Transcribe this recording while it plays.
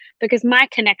because my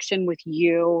connection with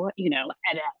you,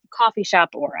 at a coffee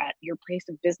shop or at your place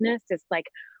of business is like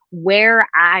where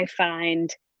I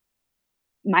find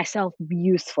myself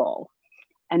useful.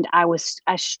 And I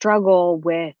struggle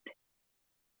with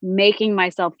making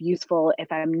myself useful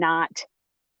if I'm not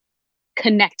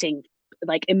connecting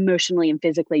like emotionally and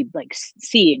physically, like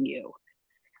seeing you.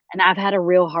 And I've had a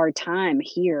real hard time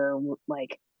here,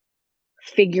 like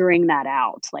figuring that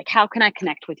out. Like, how can I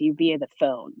connect with you via the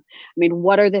phone? I mean,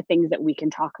 what are the things that we can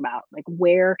talk about? Like,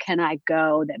 where can I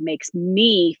go that makes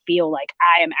me feel like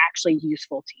I am actually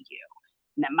useful to you?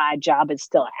 And that my job is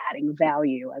still adding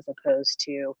value as opposed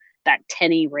to that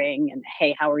tinny ring and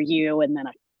hey, how are you? And then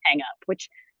a hang up, which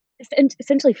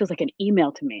essentially feels like an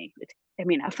email to me. I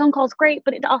mean, a phone call's great,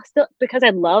 but it all still because I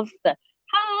love the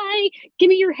hi, give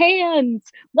me your hands,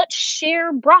 let's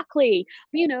share broccoli,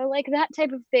 like that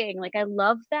type of thing. Like I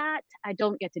love that. I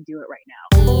don't get to do it right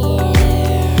now.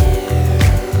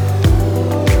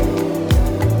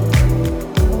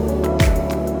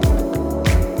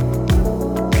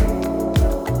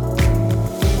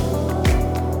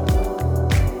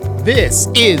 This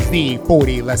is the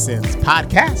 40 Lessons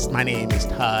Podcast. My name is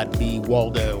Todd B.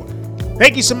 Waldo.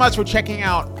 Thank you so much for checking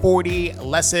out 40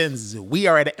 Lessons. We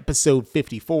are at episode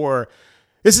 54.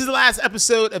 This is the last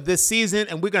episode of this season,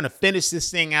 and we're going to finish this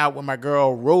thing out with my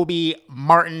girl, Roby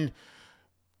Martin.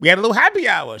 We had a little happy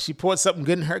hour. She poured something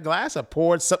good in her glass. I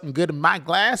poured something good in my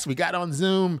glass. We got on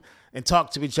Zoom and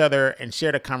talked to each other and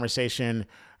shared a conversation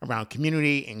around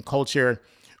community and culture.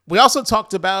 We also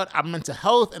talked about our mental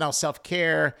health and our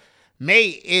self-care. May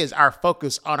is our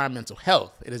focus on our mental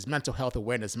health. It is Mental Health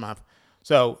Awareness Month.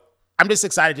 So I'm just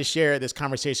excited to share this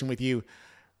conversation with you.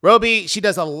 Roby, she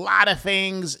does a lot of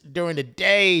things during the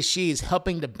day. She's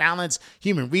helping to balance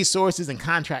human resources and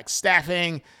contract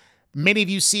staffing. Many of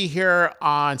you see her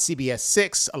on CBS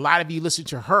 6. A lot of you listen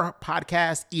to her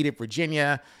podcast, Eat It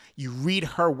Virginia. You read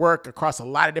her work across a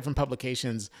lot of different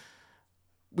publications.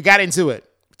 We got into it.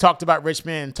 Talked about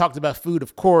Richmond, talked about food,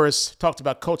 of course, talked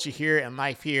about culture here and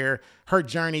life here, her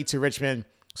journey to Richmond.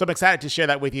 So I'm excited to share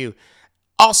that with you.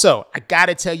 Also, I got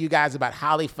to tell you guys about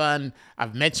Holly Fund.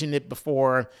 I've mentioned it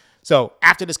before. So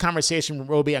after this conversation with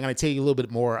Roby, I'm going to tell you a little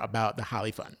bit more about the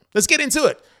Holly Fund. Let's get into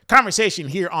it. Conversation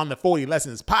here on the 40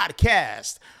 Lessons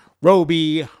Podcast.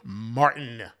 Roby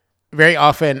Martin. Very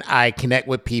often I connect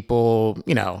with people,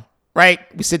 right?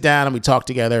 We sit down and we talk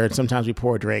together and sometimes we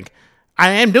pour a drink. I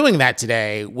am doing that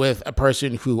today with a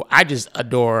person who I just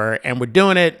adore, and we're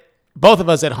doing it, both of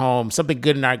us at home, something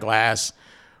good in our glass.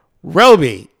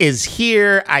 Roby is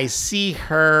here. I see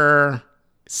her.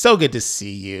 So good to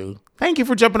see you. Thank you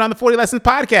for jumping on the 40 Lessons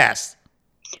Podcast.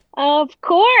 Of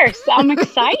course. I'm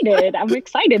excited.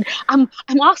 I'm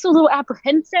also a little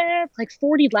apprehensive, like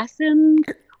 40 lessons.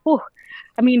 Oh,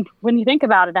 I mean, when you think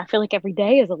about it, I feel like every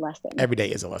day is a lesson. Every day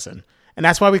is a lesson. And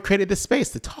that's why we created this space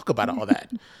to talk about all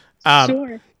that.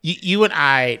 Sure. You and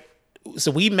I, so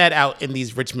we met out in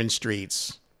these Richmond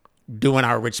streets doing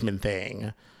our Richmond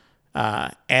thing.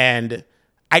 And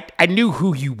I knew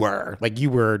who you were. I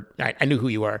knew who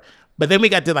you were. But then we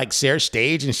got to share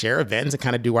stage and share events and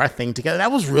kind of do our thing together.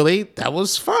 That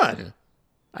was fun.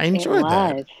 I enjoyed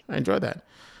that.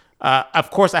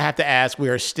 Of course, I have to ask, we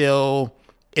are still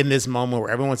in this moment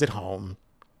where everyone's at home,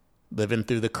 living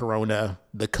through the corona,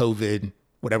 the COVID,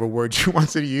 whatever word you want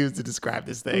to use to describe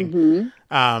this thing.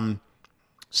 Mm-hmm.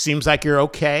 Seems like you're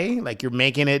okay. Like you're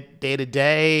making it day to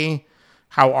day.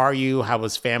 How are you? How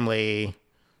was family?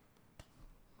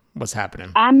 What's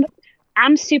happening?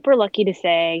 I'm super lucky to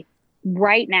say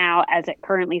right now, as it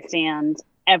currently stands,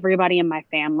 everybody in my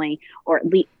family, or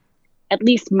at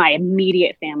least my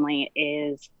immediate family,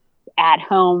 is at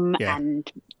home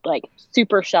and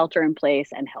super shelter in place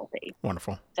and healthy.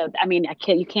 Wonderful. So I mean,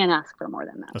 you can't ask for more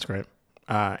than that. That's great.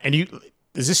 And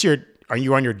are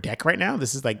you on your deck right now?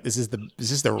 Is this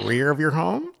the rear of your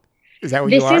home? Is that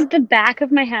where you are? This is the back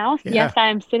of my house. Yeah. Yes, I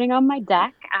am sitting on my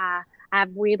deck.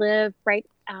 We live right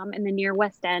in the near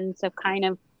West End, so kind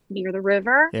of near the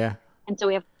river. Yeah. And so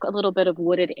we have a little bit of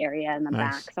wooded area in the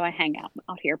Nice. back. So I hang out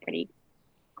here pretty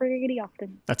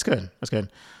often. That's good.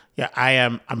 Yeah,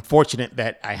 I'm fortunate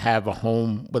that I have a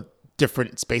home with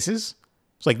different spaces.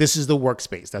 It's this is the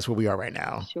workspace. That's where we are right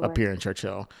now, Sure. up here in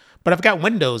Churchill. But I've got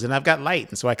windows and I've got light,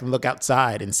 and so I can look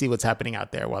outside and see what's happening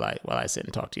out there while I sit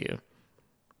and talk to you.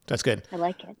 That's good. I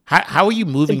like it. How are you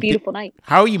moving? It's a beautiful night.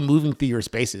 How are you moving through your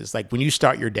spaces? When you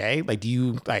start your day, do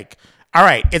you all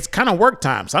right, it's kind of work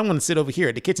time, so I'm going to sit over here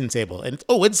at the kitchen table, and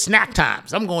it's snack time,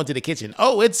 so I'm going to the kitchen.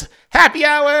 Oh, it's happy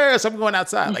hour, so I'm going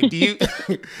outside. Do you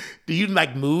do you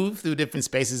move through different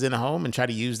spaces in the home and try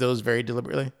to use those very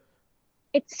deliberately?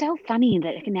 It's so funny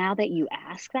that now that you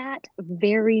ask that,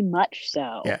 very much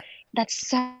so. Yeah. That's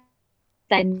so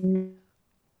I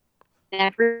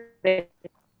never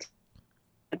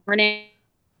turn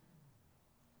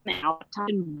out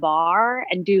bar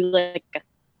and do like a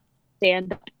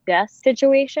stand up desk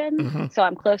situation. Hmm. So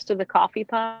I'm close to the coffee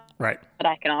pot, Right. but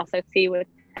I can also see what's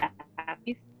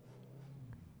happening.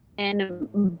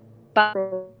 And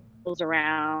bubbles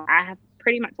around.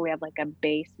 We have like a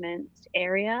basement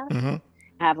area. Hmm.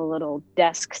 I have a little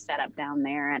desk set up down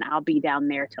there, and I'll be down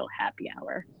there till happy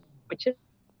hour, which is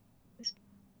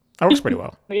That works pretty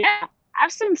well. yeah. I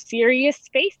have some serious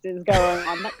spaces going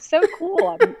on. That's so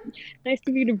cool. Nice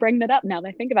of you to bring that up. Now that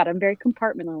I think about it, I'm very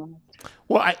compartmentalized.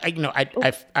 Well,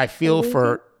 I feel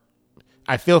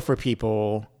for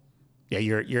people. Yeah,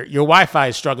 your Wi-Fi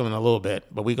is struggling a little bit,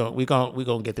 but we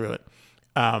gonna get through it.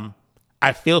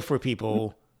 I feel for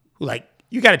people who like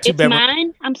you got a two It's bedroom.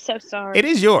 mine. I'm so sorry. It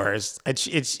is yours.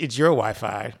 It's your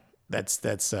Wi-Fi. That's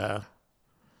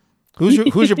who's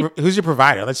your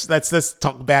provider? Let's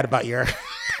talk bad about your.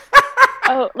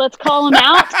 Oh, let's call him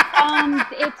out.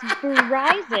 It's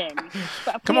Verizon.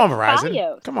 Come on, Verizon.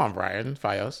 Fios. Come on, Verizon.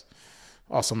 Fios.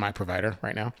 Also my provider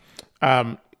right now.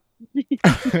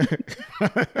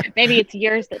 Maybe it's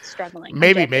yours that's struggling.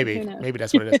 Maybe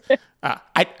that's what it is.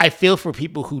 I feel for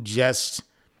people who just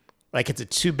like it's a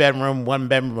 2-bedroom,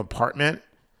 1-bedroom apartment.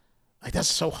 Like that's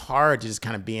so hard to just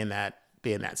kind of be in that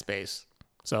space.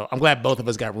 So I'm glad both of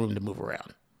us got room to move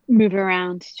around. Move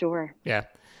around, sure. Yeah.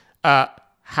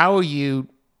 How are you?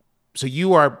 So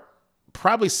you are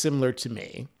probably similar to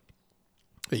me.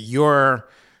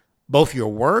 Both your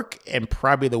work and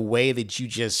probably the way that you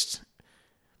just,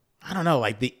 I don't know,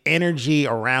 like the energy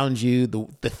around you,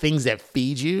 the things that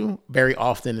feed you very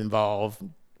often involve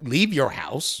leave your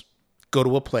house, go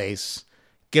to a place,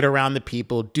 get around the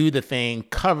people, do the thing,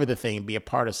 cover the thing, be a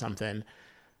part of something.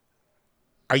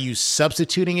 Are you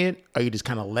substituting it? Are you just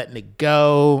kind of letting it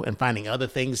go and finding other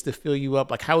things to fill you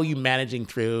up? Like, how are you managing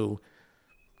through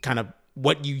kind of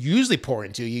what you usually pour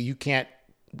into you? You can't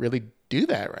really do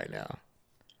that right now.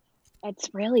 It's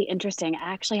really interesting.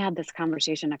 I actually had this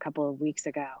conversation a couple of weeks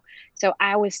ago. So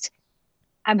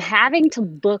I'm having to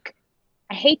look,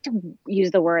 I hate to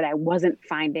use the word, I wasn't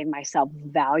finding myself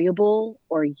valuable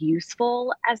or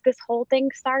useful as this whole thing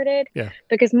started. Yeah.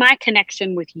 Because my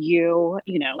connection with you,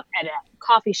 at a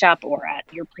coffee shop or at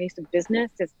your place of business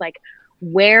is like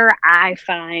where I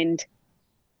find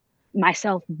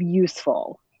myself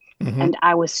useful. Mm-hmm. And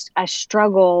I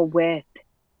struggle with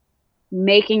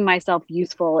making myself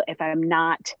useful if I'm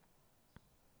not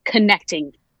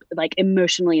connecting like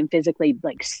emotionally and physically,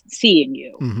 like seeing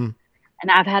you. Mm-hmm.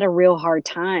 And I've had a real hard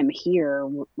time here,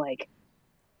 like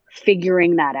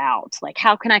figuring that out. Like,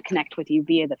 how can I connect with you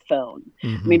via the phone?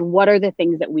 Mm-hmm. I mean, what are the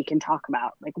things that we can talk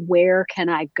about? Like, where can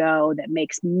I go that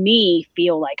makes me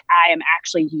feel like I am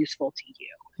actually useful to you?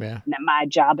 Yeah. And that my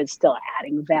job is still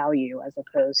adding value as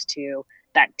opposed to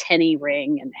that tinny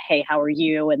ring and, hey, how are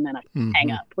you? And then I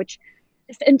hang up, which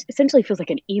essentially feels like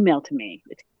an email to me.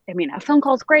 I mean, a phone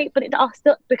call's great, but it all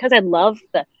still, because I love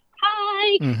the,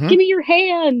 hi, give me your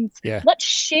hands. Yeah. Let's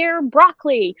share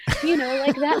broccoli,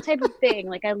 like that type of thing.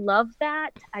 Like, I love that.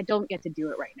 I don't get to do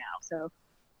it right now. So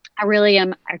I really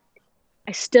am. I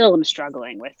still am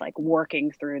struggling with like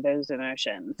working through those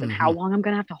emotions and how long I'm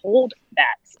going to have to hold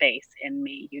that space in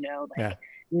me,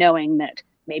 knowing that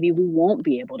maybe we won't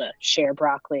be able to share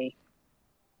broccoli.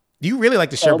 You really like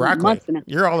to share broccoli.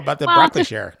 You're all about the broccoli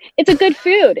share. It's a good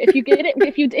food. If you get it,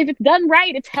 if it's done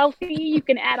right, it's healthy. You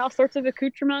can add all sorts of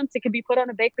accoutrements. It can be put on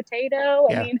a baked potato.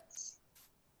 Yeah. I mean,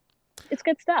 it's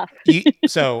good stuff.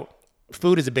 So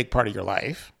food is a big part of your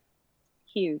life.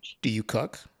 Huge. Do you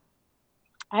cook?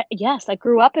 Yes, I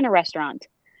grew up in a restaurant.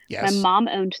 Yes. My mom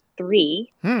owned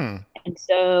 3. And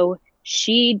so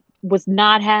she was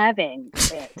not having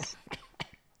it.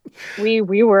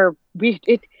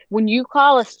 When you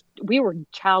call us, we were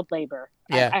child labor.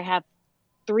 Yeah. I have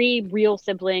 3 real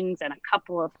siblings and a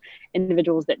couple of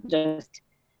individuals that just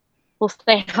will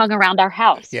stay hung around our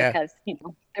house because,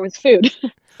 there was food.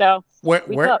 So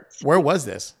where was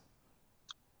this?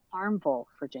 Farmville,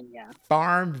 Virginia.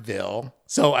 Farmville.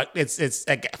 So it's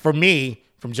for me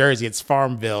from Jersey, it's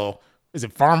Farmville. Is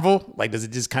it Farmville? Like, does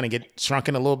it just kind of get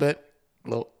shrunken a little bit?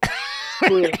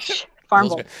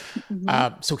 Farmville.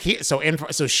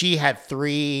 So she had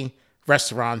 3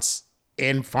 restaurants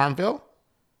in Farmville.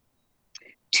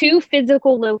 2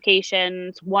 physical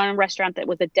locations, 1 restaurant that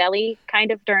was a deli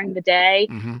kind of during the day,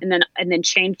 and then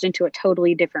changed into a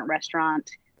totally different restaurant.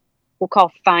 We'll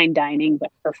call fine dining,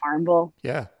 but for Farmville.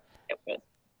 Yeah. It was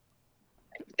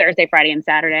Thursday, Friday, and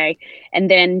Saturday. And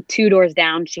then 2 doors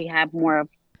down, she had more of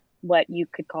what you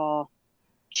could call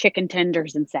chicken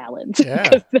tenders and salads, Yeah.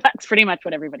 because that's pretty much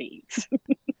what everybody eats.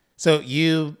 So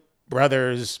you,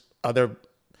 brothers, other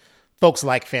folks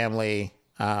like family,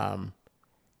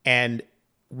 and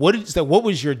what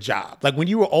was your job? Like when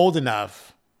you were old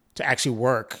enough to actually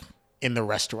work in the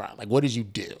restaurant, like what did you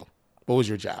do? What was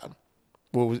your job?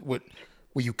 What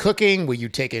were you cooking? Were you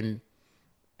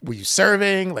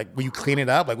serving? Like were you cleaning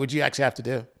up? Like what did you actually have to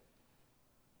do?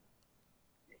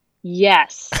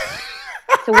 Yes.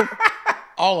 So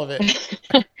all of it.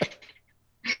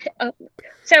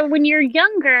 So when you're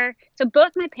younger, so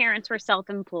both my parents were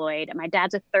self-employed, and my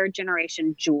dad's a third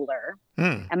generation jeweler.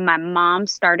 And my mom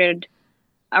started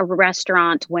a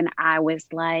restaurant when I was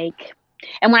like,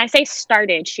 and when I say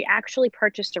started, she actually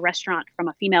purchased a restaurant from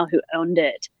a female who owned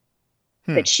it.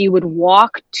 That she would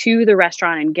walk to the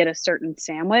restaurant and get a certain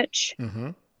sandwich.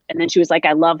 And then she was like,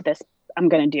 I love this. I'm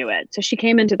going to do it. So she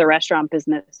came into the restaurant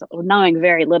business knowing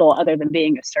very little other than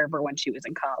being a server when she was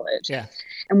in college. Yeah.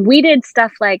 And we did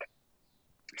stuff like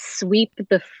sweep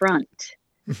the front,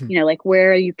 like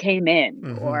where you came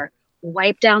in, or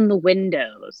wipe down the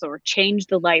windows, or change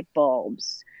the light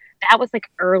bulbs. That was like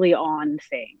early on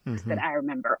things that I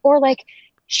remember. Or like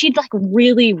she'd like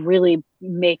really, really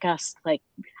make us like,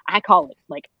 I call it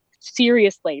like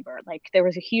serious labor. Like there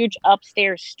was a huge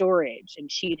upstairs storage, and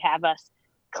she'd have us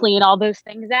clean all those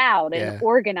things out and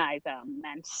organize them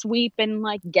and sweep and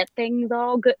like get things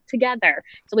all good together.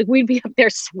 So like we'd be up there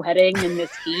sweating in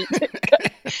this heat.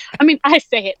 I mean, I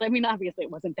say it. I mean, obviously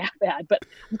it wasn't that bad, but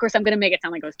of course I'm going to make it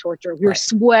sound like it was torture. We were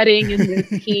sweating in this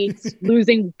heat,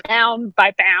 losing pound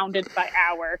by pound and by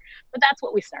hour. But that's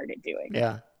what we started doing.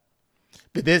 Yeah.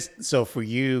 But so for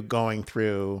you going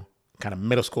through kind of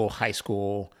middle school, high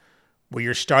school, where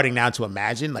you're starting now to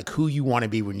imagine like who you want to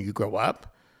be when you grow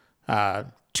up,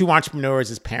 two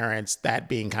entrepreneurs as parents, that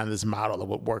being kind of this model of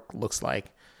what work looks like.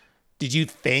 Did you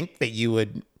think that you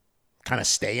would kind of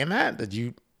stay in that?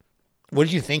 What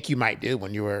did you think you might do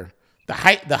when you were the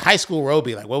high school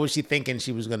Roby? Like, what was she thinking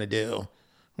she was going to do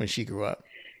when she grew up?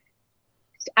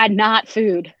 Not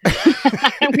food.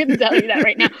 I'm going to tell you that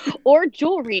right now. Or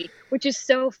jewelry, which is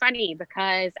so funny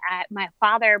because my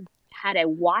father had a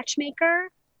watchmaker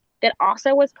that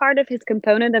also was part of his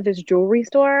component of his jewelry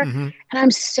store. And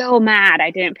I'm so mad I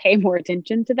didn't pay more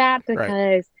attention to that,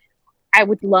 because I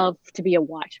would love to be a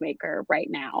watchmaker right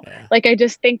now. Yeah. Like, I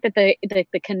just think that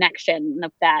the connection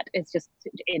of that is just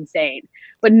insane.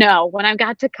 But no, when I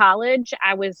got to college,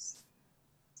 I was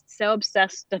so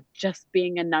obsessed with just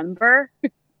being a number.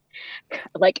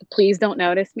 Like, please don't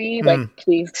notice me. Like,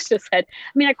 please just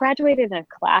I graduated in a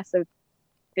class of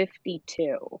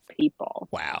 52 people.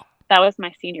 Wow. That was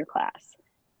my senior class.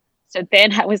 So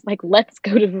then I was like, let's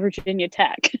go to Virginia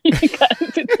Tech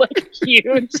because it's like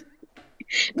huge.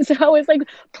 So I was like,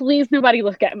 please nobody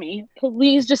look at me.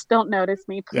 Please just don't notice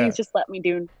me. Please just let me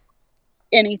do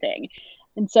anything.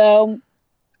 And so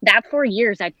that 4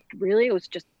 years, it was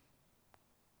just,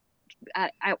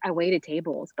 I waited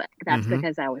tables, but that's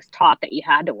because I was taught that you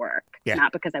had to work,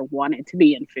 not because I wanted to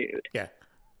be in food. Yeah.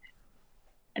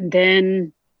 And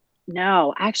then,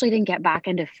 no, I actually didn't get back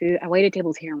into food. I waited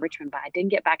tables here in Richmond, but I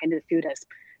didn't get back into the food as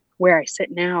where I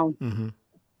sit now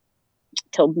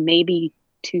till maybe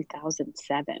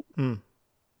 2007.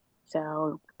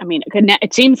 So, I mean,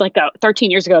 it seems like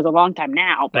 13 years ago is a long time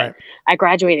now, but I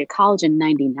graduated college in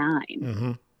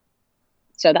 99.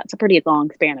 So that's a pretty long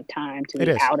span of time to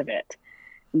be out of it.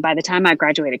 And by the time I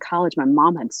graduated college, my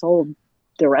mom had sold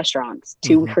the restaurants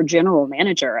to her general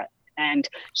manager. And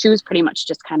she was pretty much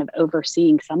just kind of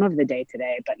overseeing some of the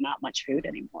day-to-day, but not much food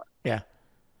anymore. Yeah.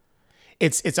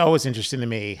 It's always interesting to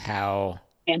me how...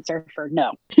 Answer for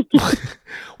no.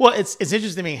 Well, it's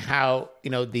interesting to me how,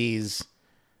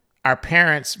 our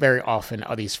parents very often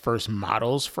are these first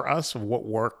models for us of what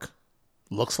work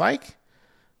looks like.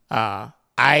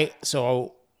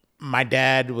 So my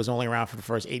dad was only around for the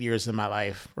first 8 years of my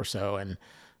life or so, and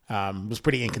was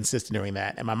pretty inconsistent during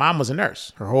that. And my mom was a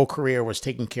nurse. Her whole career was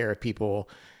taking care of people.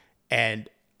 And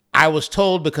I was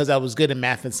told because I was good in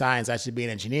math and science, I should be an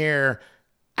engineer.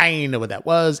 I didn't even know what that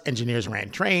was. Engineers ran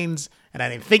trains. And I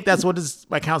didn't think that's what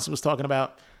my counselor was talking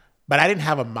about. But I didn't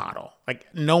have a model. Like,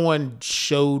 no one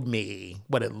showed me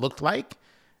what it looked like.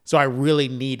 So I really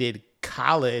needed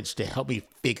college to help me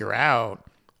figure out,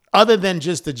 other than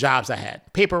just the jobs I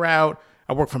had. Paper route.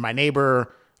 I worked for my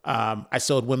neighbor. I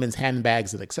sold women's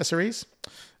handbags and accessories.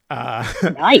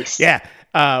 Nice. Yeah.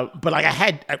 But like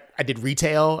I did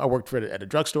retail. I worked at a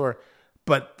drugstore,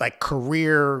 but like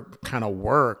career kind of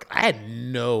work, I had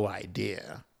no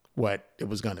idea what it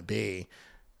was going to be.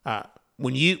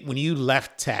 When you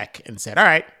left tech and said, all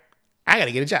right, I got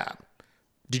to get a job.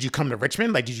 did you come to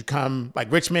Richmond? Like, did you come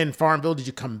like Richmond, Farmville? Did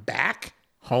you come back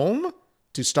home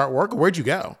to start work? Or where'd you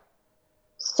go?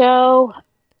 So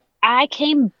I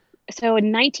came, so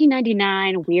in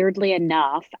 1999, weirdly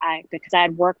enough, because I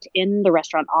had worked in the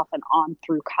restaurant off and on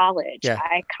through college, Yeah.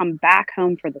 I come back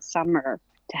home for the summer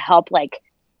to help like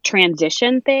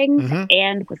transition things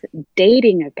and was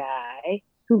dating a guy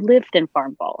who lived in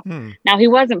Farmville. Now, he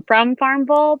wasn't from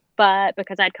Farmville, but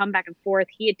because I'd come back and forth,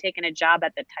 he had taken a job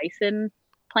at the Tyson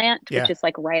plant, which is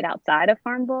like right outside of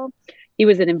Farmville. He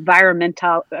was an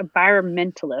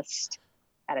environmentalist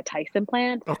at a Tyson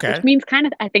plant, which means kind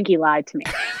of, I think he lied to me,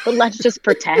 but let's just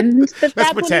pretend that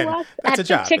that's what he was at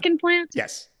the chicken plant.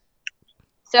 Yes.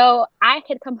 So I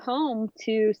had come home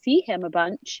to see him a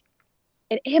bunch,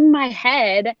 and in my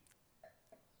head,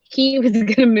 he was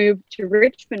going to move to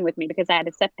Richmond with me because I had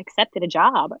accepted a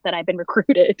job that I'd been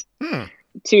recruited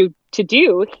to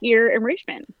do here in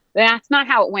Richmond. That's not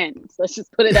how it went. Let's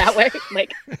just put it that way.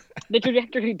 Like, the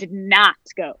trajectory did not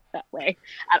go that way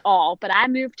at all. But I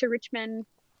moved to Richmond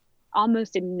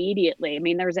almost immediately. I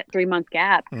mean, there was a 3-month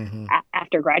gap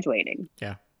after graduating.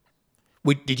 Yeah.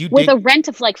 Did you with a rent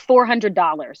of like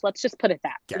 $400? Let's just put it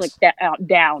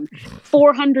down.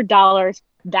 $400.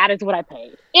 That is what I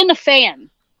paid in the fan.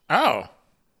 Oh,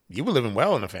 you were living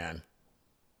well in the fan.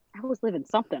 I was living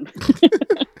something.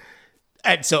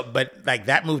 And so, but like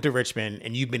that moved to Richmond,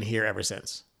 and you've been here ever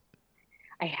since.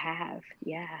 I have,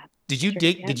 yeah. Did you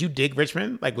dig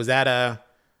Richmond? Like, was that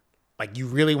like you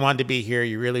really wanted to be here?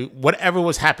 You really, whatever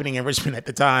was happening in Richmond at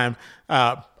the time,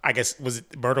 I guess, was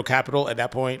it Myrtle Capital at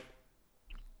that point?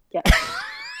 Yeah.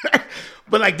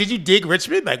 But like, did you dig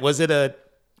Richmond? Like, was it a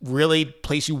really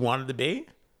place you wanted to be?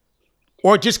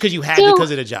 Or just because you had to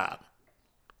because of the job?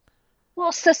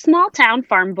 Well, so small town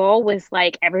Farmville was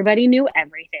like everybody knew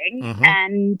everything,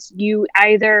 and you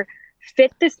either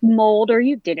fit this mold or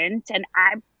you didn't. And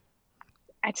I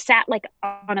sat like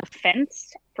on a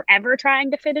fence forever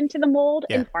trying to fit into the mold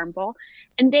in Farmville.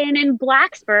 And then in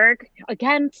Blacksburg,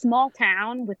 again, small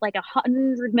town with like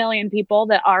 100 million people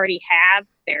that already have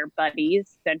their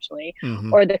buddies, essentially,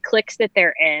 or the cliques that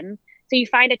they're in. So you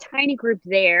find a tiny group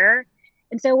there.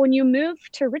 And so when you move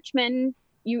to Richmond,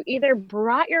 you either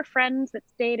brought your friends that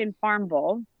stayed in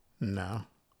Farmville. No.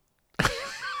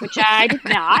 Which I did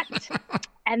not.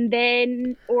 And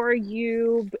then, or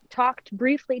you talked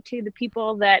briefly to the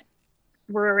people that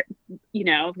were, you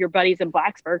know, your buddies in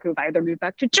Blacksburg who've either moved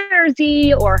back to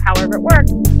Jersey or however it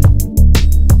worked.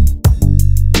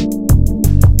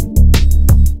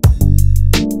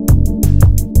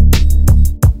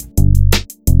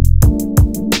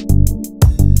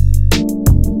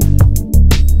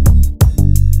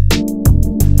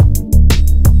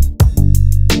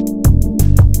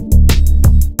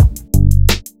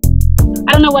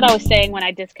 I don't know what I was saying when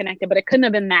I disconnected, but it couldn't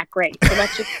have been that great. So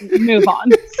let's just move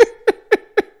on.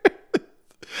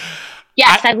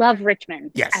 Yes, I love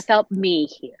Richmond. Yes. I felt me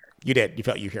here. You did. You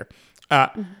felt you here.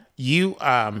 You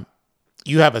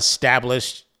have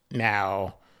established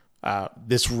now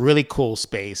this really cool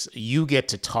space. You get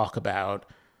to talk about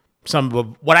some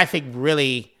of what I think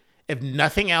really, if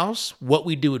nothing else, what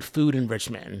we do with food in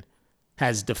Richmond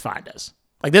has defined us.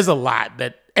 Like, there's a lot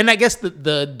that, and I guess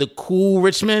the cool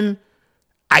Richmond,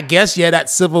 I guess, that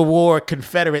Civil War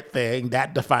Confederate thing,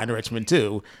 that defined Richmond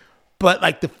too. But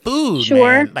like the food,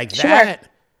 man,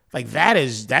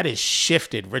 that is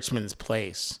shifted Richmond's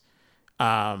place.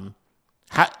 And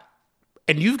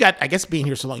you've got, I guess, being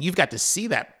here so long, you've got to see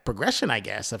that progression, I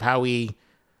guess, of how we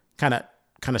kind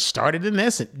of started in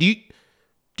this. And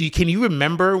can you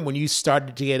remember when you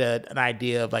started to get an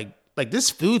idea of like this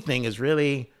food thing is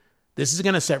really, this is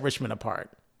going to set Richmond apart?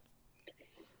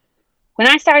 When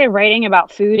I started writing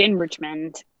about food in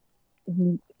Richmond,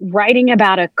 writing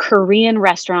about a Korean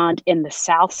restaurant in the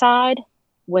South Side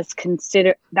was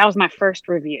considered, that was my first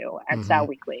review at South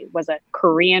Weekly, was a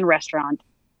Korean restaurant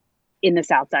in the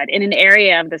South Side, in an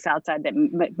area of the South Side that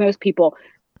most people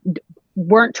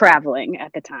weren't traveling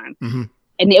at the time.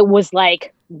 And it was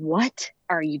like, what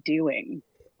are you doing?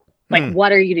 Like,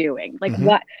 what are you doing? Like,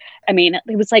 what? I mean,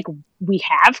 it was like, we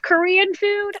have Korean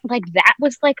food? Like, that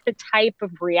was like the type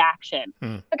of reaction.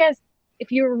 Because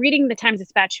if you were reading the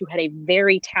Times-Dispatch, who had a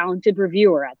very talented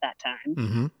reviewer at that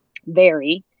time,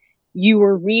 you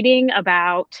were reading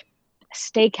about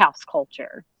steakhouse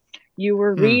culture. You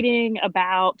were reading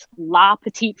about La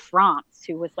Petite France,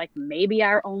 who was like maybe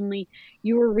our only,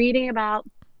 you were reading about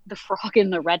the Frog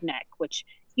in the Redneck, which,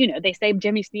 you know, they say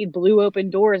Jimmy Sneed blew open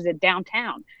doors at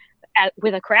downtown.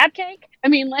 With a crab cake? I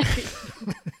mean, like,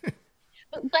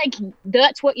 like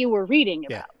that's what you were reading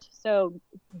about. So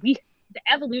the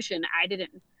evolution, I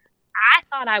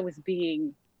thought I was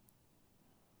being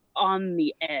on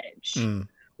the edge, Mm.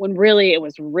 when really it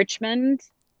was Richmond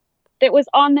that was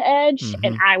on the edge,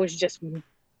 and I was just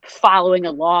following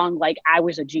along like I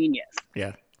was a genius.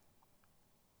 Yeah.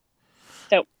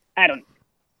 So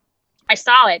I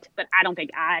saw it, but I don't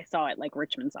think I saw it like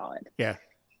Richmond saw it. Yeah.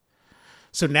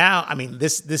 So now, I mean,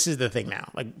 this is the thing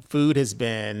now. Like, food has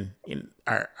been in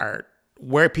our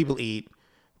where people eat,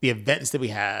 the events that we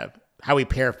have, how we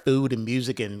pair food and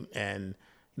music and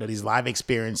these live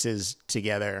experiences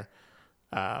together.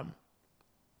 Are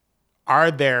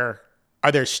there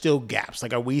still gaps?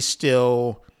 Like, have we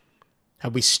still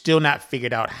not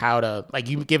figured out how to, like,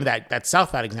 you give that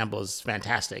Southside example is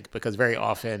fantastic, because very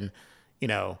often,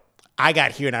 I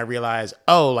got here and I realized,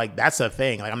 oh, like, that's a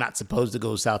thing. Like, I'm not supposed to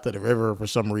go south of the river for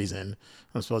some reason.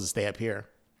 I'm supposed to stay up here.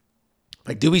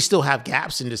 Like, do we still have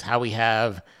gaps in just how we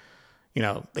have,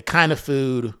 the kind of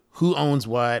food, who owns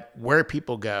what, where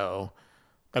people go?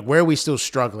 Like, where are we still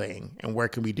struggling, and where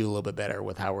can we do a little bit better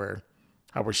with how we're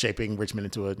shaping Richmond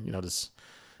into a,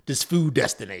 this food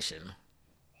destination?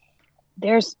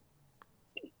 There's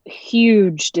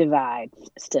huge divides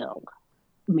still.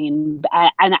 I mean,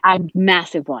 and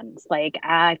massive ones. Like,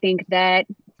 I think that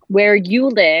where you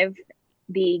live,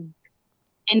 the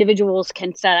individuals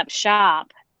can set up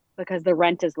shop because the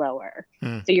rent is lower.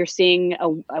 So you're seeing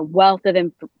a wealth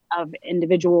of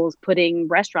individuals putting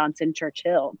restaurants in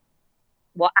Churchill.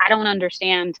 Well, I don't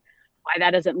understand why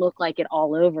that doesn't look like it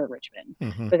all over Richmond.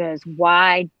 Because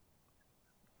why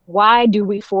do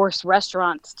we force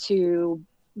restaurants to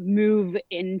move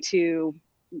into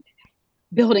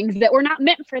buildings that were not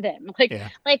meant for them?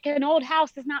 Like an old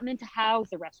house is not meant to house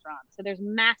a restaurant. So there's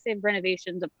massive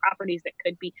renovations of properties that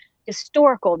could be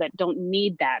historical that don't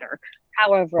need that, or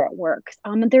however it works.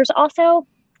 There's also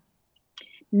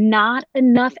not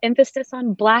enough emphasis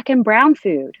on Black and brown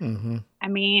food. I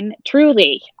mean,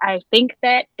 truly, I think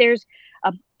that there's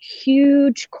a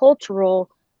huge cultural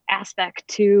aspect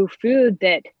to food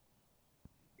that,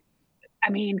 I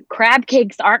mean, crab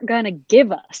cakes aren't going to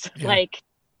give us. Like,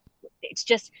 it's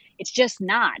just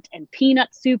not. And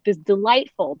peanut soup is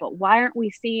delightful, but why aren't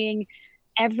we seeing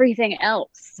everything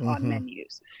else on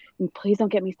menus? And please don't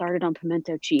get me started on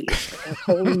pimento cheese. Because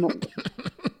holy moly.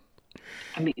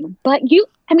 I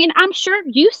mean, I'm sure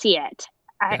you see it.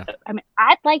 I mean,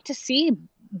 I'd like to see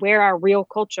where our real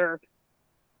culture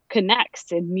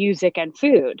connects in music and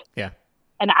food. Yeah.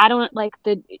 And I don't like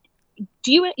do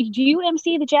you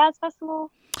MC the jazz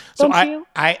festival? So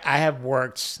I have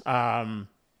worked, I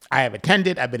have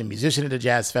attended, I've been a musician at a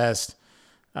jazz fest.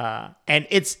 And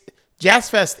Jazz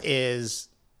Fest is,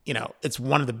 it's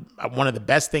one of the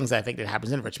best things I think that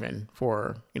happens in Richmond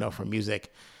for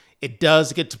music. It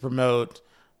does get to promote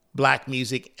Black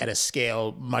music at a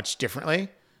scale much differently.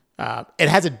 It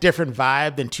has a different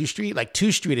vibe than 2 Street. Like,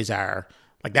 2 Street is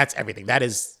that's everything. That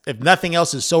is, if nothing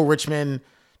else is so Richmond,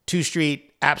 2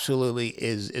 Street absolutely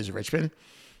is Richmond.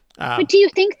 But do you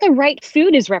think the right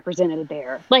food is represented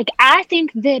there? Like, I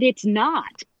think that it's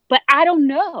not, but I don't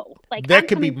know. Like, there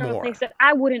could be more. That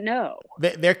I wouldn't know.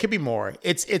 There could be more.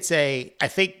 I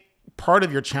think part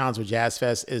of your challenge with Jazz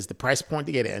Fest is the price point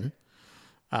to get in.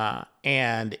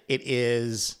 And it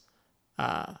is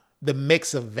the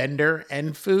mix of vendor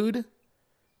and food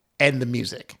and the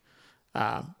music.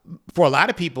 For a lot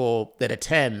of people that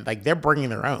attend, like, they're bringing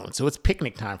their own. So it's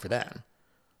picnic time for them.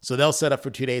 So they'll set up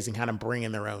for 2 days and kind of bring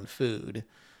in their own food.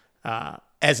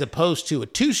 As opposed to a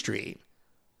 2 Street,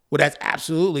 where that's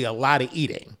absolutely a lot of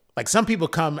eating. Like, some people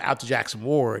come out to Jackson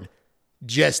Ward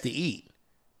just to eat.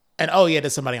 And, oh yeah,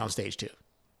 there's somebody on stage too.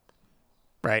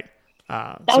 Right?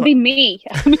 That would be me.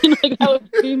 I mean, like, that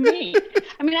would be me.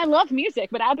 I mean, I love music,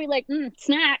 but I'd be like,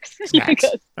 snacks.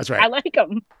 That's right. I like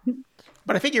them.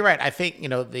 But I think you're right. I think,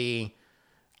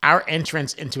 our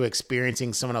entrance into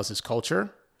experiencing someone else's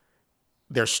culture,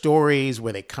 their stories,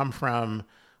 where they come from,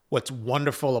 what's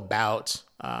wonderful about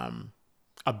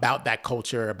that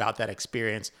culture, about that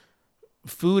experience.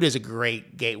 Food is a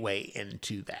great gateway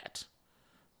into that.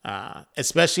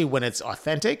 Especially when it's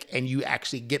authentic and you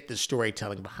actually get the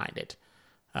storytelling behind it.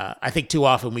 I think too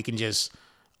often we can just,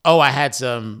 I had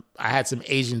some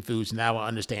Asian foods, now I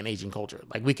understand Asian culture.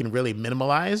 Like, we can really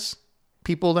minimalize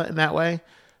people in that way.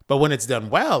 But when it's done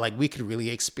well, like, we could really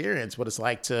experience what it's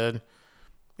like to,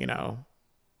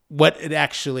 what it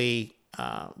actually,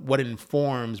 what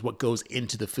informs what goes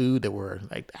into the food that we're,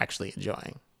 like, actually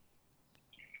enjoying.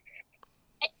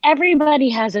 Everybody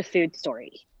has a food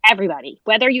story. Everybody,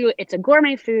 whether it's a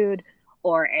gourmet food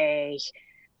or a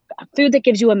food that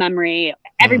gives you a memory,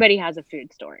 everybody has a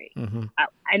food story.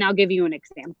 And I'll give you an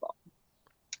example.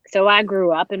 So I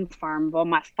grew up in Farmville.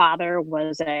 My father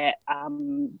is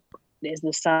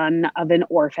the son of an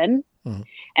orphan.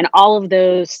 And all of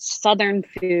those Southern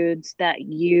foods that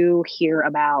you hear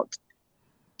about,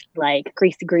 like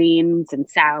greasy greens and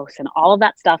souse and all of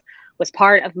that stuff, was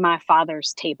part of my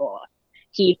father's table.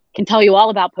 He can tell you all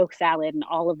about poke salad and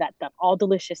all of that stuff, all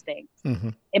delicious things. Mm-hmm.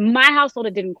 In my household,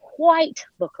 it didn't quite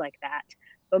look like that.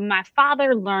 But my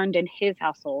father learned in his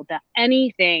household that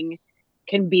anything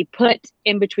can be put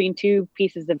in between two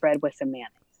pieces of bread with some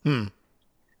mayonnaise.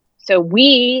 So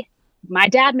my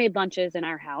dad made lunches in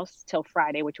our house till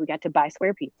Friday, which we got to buy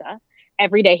square pizza.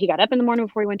 Every day he got up in the morning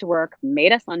before he went to work,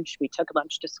 made us lunch. We took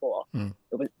lunch to school.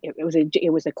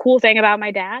 It was a cool thing about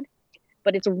my dad,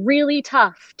 but it's really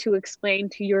tough to explain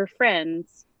to your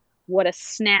friends what a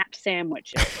snap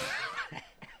sandwich is.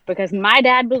 Because my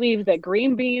dad believes that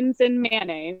green beans and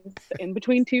mayonnaise in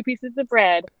between two pieces of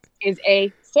bread is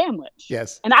a sandwich.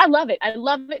 Yes. And I love it. I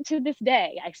love it to this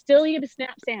day. I still eat a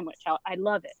snap sandwich. I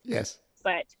love it. Yes.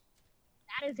 But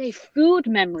that is a food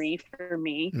memory for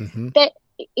me that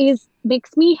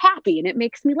makes me happy and it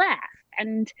makes me laugh.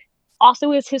 And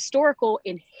also is historical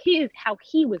in how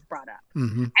he was brought up.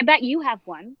 I bet you have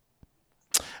one.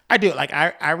 I do. Like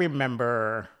I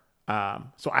remember,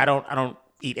 so I don't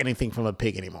eat anything from a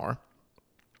pig anymore.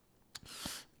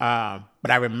 But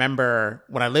I remember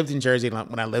when I lived in Jersey,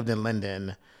 when I lived in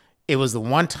Linden, it was the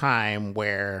one time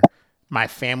where my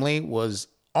family was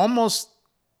almost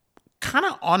kind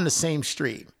of on the same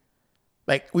street.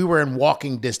 Like we were in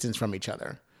walking distance from each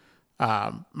other.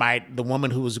 The woman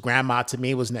who was grandma to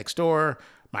me was next door.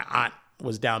 My aunt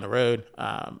was down the road.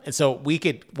 And so we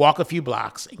could walk a few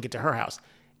blocks and get to her house.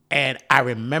 And I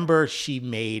remember she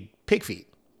made pig feet.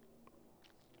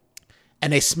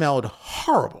 And they smelled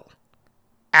horrible.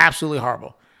 Absolutely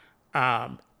horrible.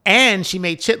 And she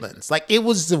made chitlins. Like it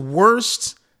was the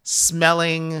worst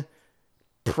smelling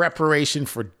preparation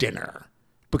for dinner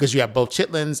because you have both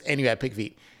chitlins and you have pig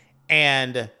feet.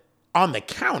 And on the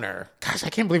counter, gosh, I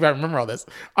can't believe I remember all this.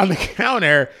 On the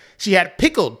counter, she had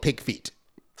pickled pig feet,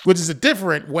 which is a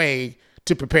different way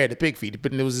to prepare the pig feet,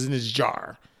 but it was in this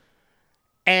jar.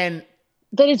 And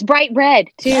that is bright red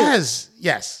too.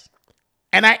 Yes.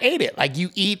 And I ate it. Like you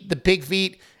eat the pig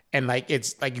feet and like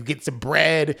it's like you get some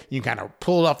bread, you kind of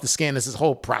pull off the skin. There's this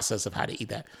whole process of how to eat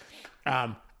that.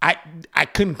 I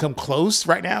couldn't come close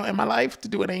right now in my life to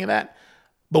doing any of that,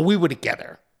 but we were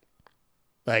together.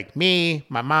 Like me,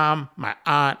 my mom, my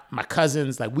aunt, my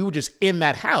cousins, like we were just in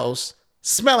that house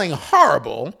smelling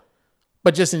horrible,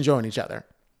 but just enjoying each other.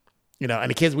 You know, and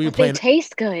the kids, we were playing. They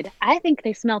taste good. I think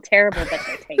they smell terrible, but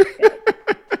they taste good.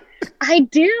 I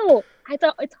do. I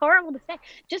thought it's horrible to say.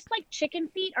 Just like chicken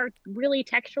feet are really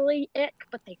texturally ick,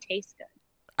 but they taste good.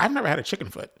 I've never had a chicken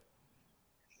foot.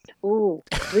 Ooh,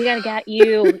 we gotta get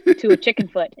you to a chicken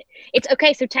foot. It's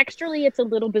okay. So texturally, it's a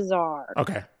little bizarre.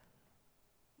 Okay.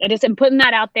 I'm putting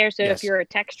that out there. So Yes. if you're a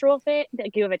textural fit,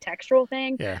 like you have a textural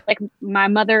thing, Yeah. like my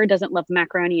mother doesn't love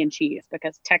macaroni and cheese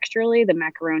because texturally the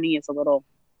macaroni is a little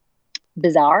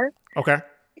bizarre. Okay.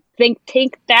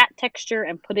 Take that texture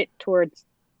and put it towards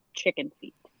chicken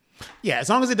feet. Yeah, as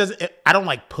long as it doesn't, I don't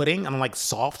like pudding. I don't like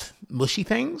soft, mushy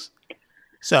things.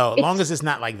 So as long as it's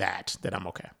not like that, then I'm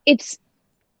okay. It's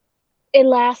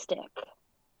elastic.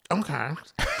 Okay. How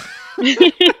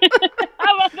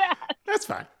about that? That's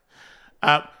fine.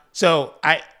 So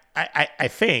I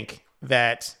think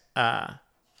that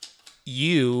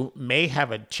you may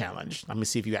have a challenge. Let me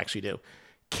see if you actually do.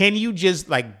 Can you just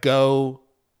like go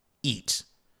eat?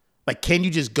 Like, can you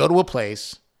just go to a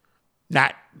place,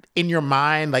 not in your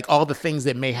mind, like all the things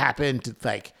that may happen to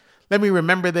like, let me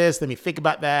remember this. Let me think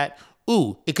about that.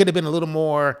 Ooh, it could have been a little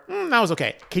more. That was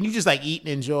okay. Can you just like eat and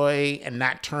enjoy and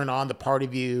not turn on the part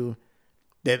of you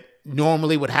that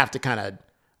normally would have to kind of,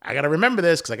 I got to remember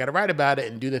this because I got to write about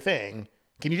it and do the thing.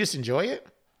 Can you just enjoy it?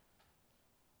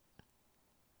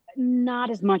 Not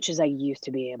as much as I used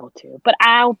to be able to, but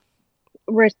I'll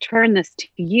return this to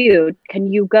you.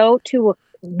 Can you go to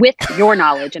with your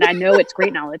knowledge, and I know it's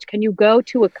great knowledge, can you go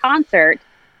to a concert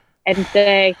and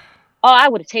say, oh, I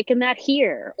would have taken that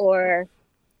here, or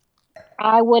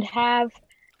I would have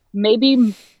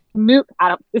maybe move,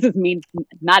 this is me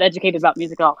not educated about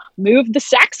music at all, move the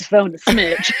saxophone a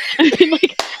smidge. I mean,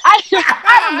 like, I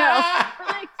don't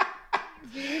know. Like,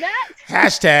 do that?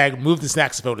 Hashtag move the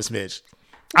saxophone a smidge.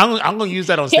 I'm going to use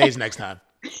that on stage next time.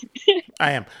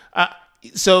 I am.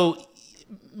 So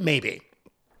maybe.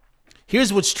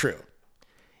 Here's what's true.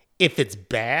 If it's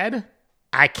bad,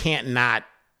 I can't not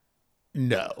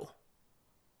know.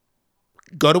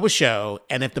 Go to a show,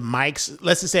 and if the mics,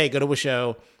 let's just say I go to a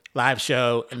show, live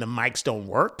show, and the mics don't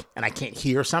work, and I can't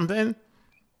hear something,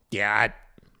 yeah,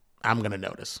 I'm going to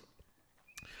notice.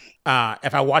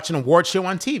 If I watch an award show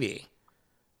on TV,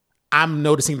 I'm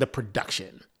noticing the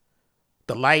production,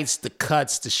 the lights, the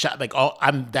cuts, the shot, like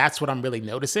that's what I'm really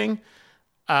noticing.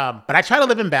 But I try to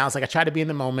live in balance. Like I try to be in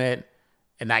the moment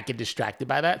and not get distracted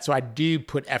by that. So I do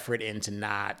put effort in to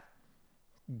not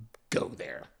go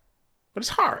there, but it's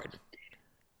hard.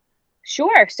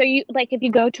 Sure. So you like if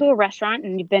you go to a restaurant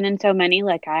and you've been in so many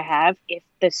like I have, if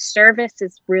the service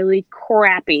is really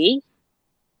crappy,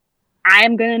 I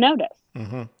am going to notice.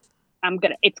 Mm-hmm. I'm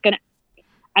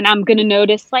going to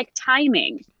notice like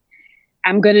timing.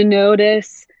 I'm going to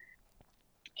notice.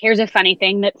 Here's a funny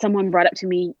thing that someone brought up to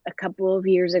me a couple of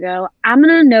years ago. I'm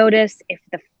going to notice if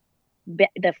the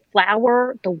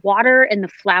water in the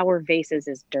flower vases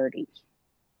is dirty.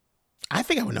 I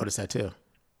think I would notice that too.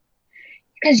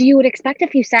 Because you would expect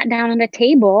if you sat down at a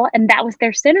table and that was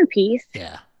their centerpiece.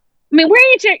 Yeah. I mean, we're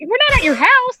not at your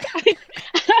house.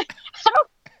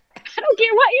 I don't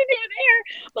care what you do there,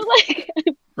 but like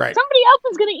right. Somebody else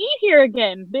is going to eat here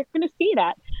again. They're going to see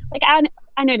that. Like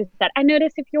I noticed that. I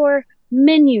notice if your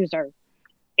menus are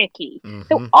icky. Mm-hmm.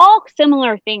 So all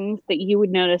similar things that you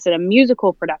would notice at a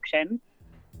musical production,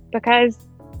 because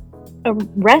a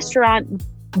restaurant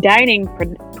dining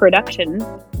production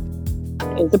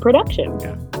is a production.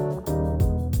 Yeah.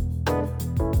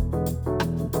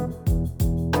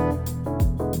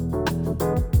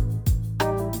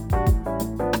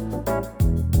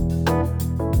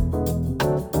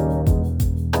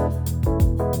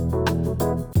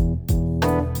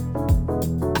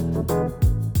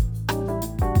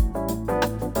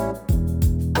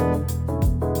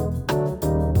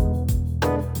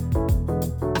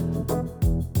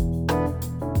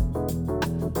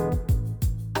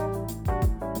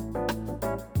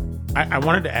 I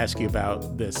wanted to ask you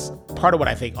about this. Part of what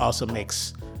I think also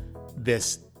makes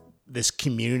this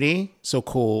community so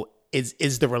cool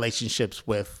is the relationships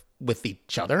with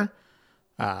each other.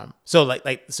 So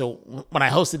when I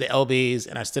hosted the LBs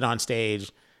and I stood on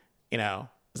stage,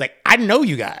 it's like I know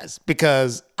you guys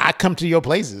because I come to your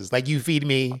places. Like you feed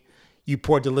me, you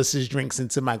pour delicious drinks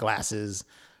into my glasses.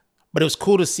 But it was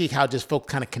cool to see how just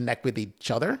folks kind of connect with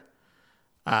each other.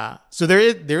 So there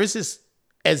is this.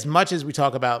 As much as we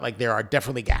talk about, like, there are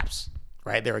definitely gaps,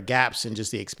 right? There are gaps in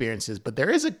just the experiences, but there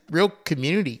is a real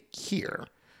community here.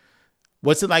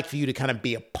 What's it like for you to kind of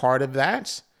be a part of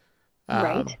that?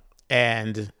 Right.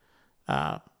 And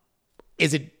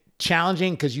is it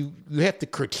challenging? Because you have to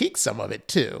critique some of it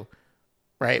too,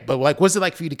 right? But like, what's it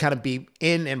like for you to kind of be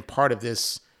in and part of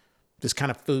this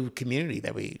kind of food community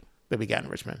that we got in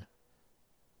Richmond?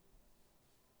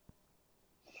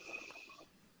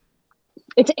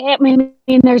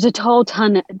 There's a total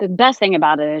ton. The best thing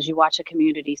about it is you watch a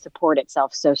community support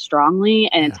itself so strongly,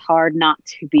 and it's hard not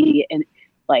to be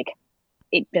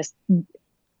it just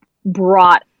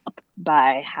brought up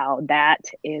by how that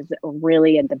is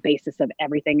really at the basis of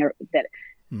everything that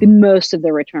most of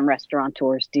the Richmond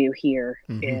restaurateurs do here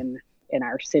in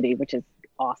our city, which is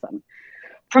awesome.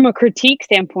 From a critique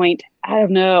standpoint, I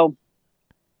don't know.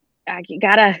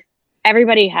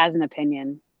 Everybody has an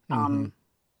opinion.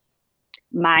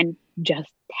 Mine just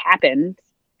happened,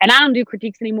 and I don't do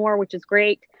critiques anymore, which is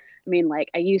great. I mean, like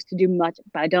I used to do much,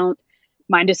 but I don't.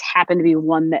 Mine just happened to be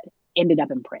one that ended up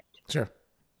in print. Sure.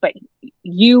 But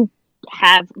you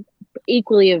have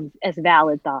equally as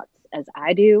valid thoughts as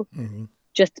I do.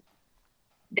 Just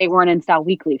they weren't in Style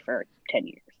Weekly for 10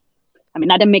 years. I mean,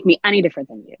 that didn't make me any different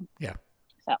than you. Yeah.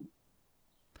 So.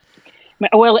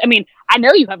 Well, I mean, I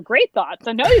know you have great thoughts.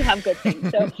 I know you have good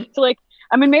things. So like.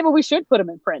 I mean, maybe we should put them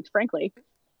in print, frankly.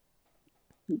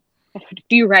 Do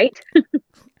you write?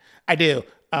 I do,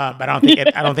 but I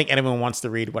don't think anyone wants to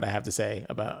read what I have to say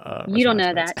about. You don't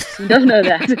know that. You don't know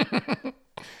that.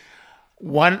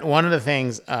 One of the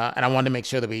things, and I wanted to make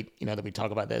sure that we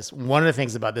talk about this. One of the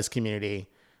things about this community,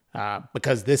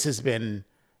 because this has been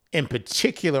in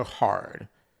particular hard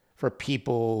for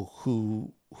people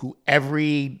who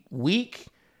every week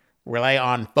rely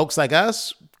on folks like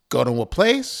us, go to a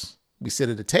place. We sit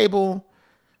at a table,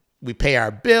 we pay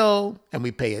our bill, and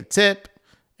we pay a tip,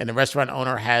 and the restaurant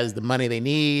owner has the money they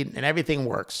need, and everything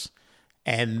works.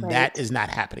 And that is not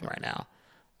happening right now.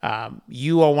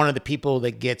 You are one of the people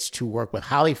that gets to work with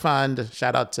Holly Fund.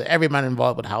 Shout out to everyone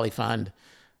involved with Holly Fund.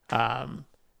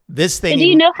 This thing. Do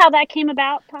you know how that came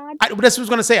about, Todd? That's what I was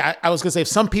going to say. I was going to say, if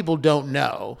some people don't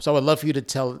know, so I would love for you to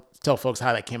tell folks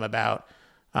how that came about,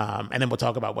 and then we'll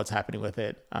talk about what's happening with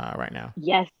it right now.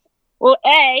 Yes. Well,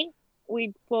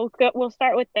 we'll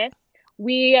start with this.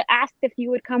 We asked if you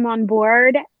would come on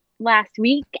board last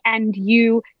week, and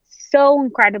you so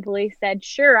incredibly said,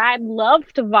 "Sure, I'd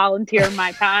love to volunteer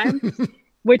my time,"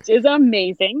 which is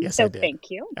amazing. Yes, so I did.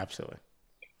 Thank you. Absolutely.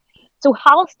 So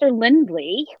Hollister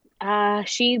Lindley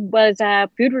She was a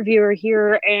food reviewer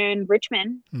here in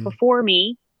Richmond before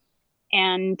me.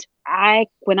 And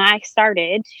when I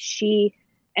started, she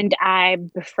and I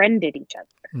befriended each other.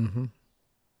 Mm-hmm.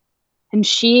 And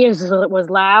she was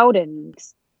loud and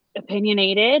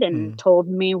opinionated and told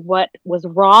me what was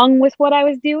wrong with what I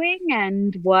was doing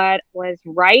and what was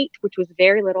right, which was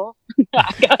very little.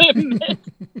 I gotta admit,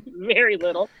 very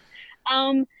little.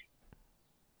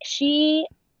 She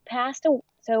passed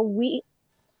away.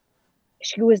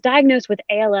 She was diagnosed with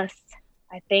ALS,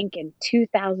 I think, in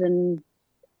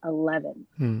 2011.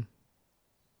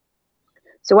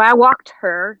 So I walked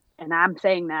her, and I'm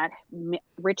saying that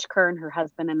Rich Kern, her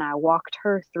husband, and I walked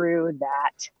her through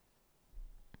that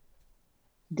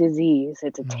disease.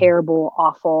 It's a terrible,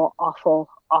 awful, awful,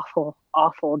 awful,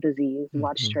 awful disease.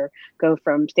 Watched her go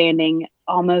from standing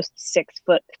almost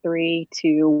 6'3"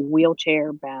 to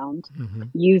wheelchair bound,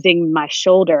 using my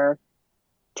shoulder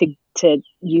to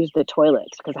use the toilet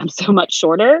because I'm so much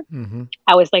shorter.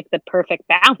 I was like the perfect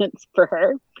balance for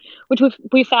her, which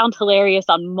we found hilarious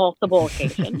on multiple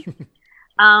occasions.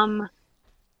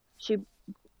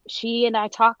 She and I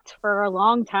talked for a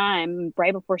long time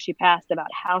right before she passed about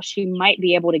how she might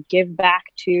be able to give back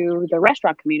to the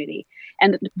restaurant community.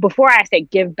 And before I say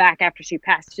give back after she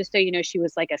passed, just so you know, she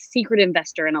was like a secret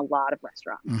investor in a lot of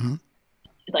restaurants.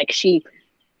 Like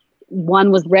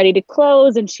one was ready to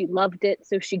close and she loved it,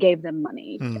 so she gave them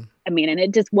money. I mean, and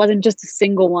it just wasn't just a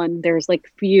single one. There's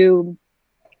like few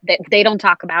that they don't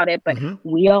talk about it, but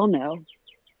we all know.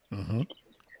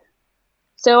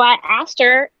 So I asked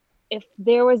her if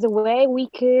there was a way we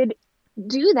could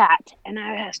do that. And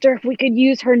I asked her if we could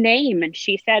use her name. And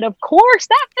she said, of course,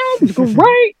 that sounds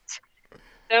great.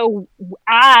 So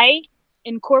I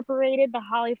incorporated the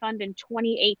Holly Fund in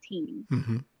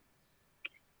 2018.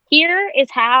 Here is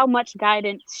how much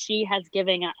guidance she has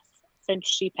given us since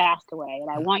she passed away. And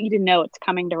I want you to know it's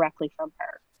coming directly from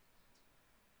her.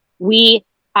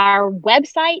 Our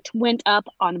website went up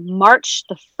on March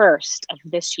the 1st of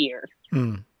this year.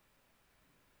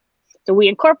 So we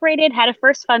incorporated, had a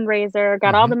first fundraiser,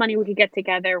 got all the money we could get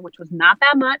together, which was not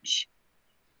that much,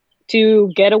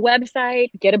 to get a website,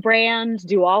 get a brand,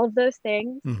 do all of those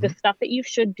things, the stuff that you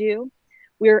should do.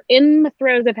 We're in the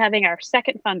throes of having our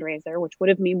second fundraiser, which would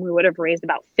have mean we would have raised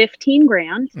about 15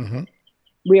 grand.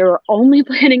 We are only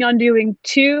planning on doing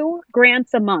 2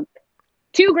 grants a month.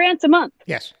 2 grants a month.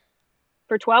 Yes.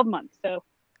 For 12 months. So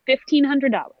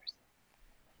 $1,500.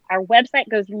 Our website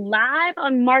goes live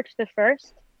on March the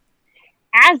 1st.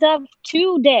 As of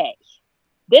today,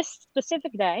 this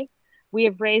specific day, we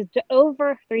have raised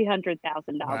over $300,000.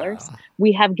 Wow.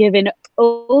 We have given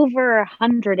over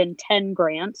 110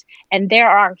 grants, and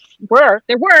there were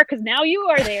because now you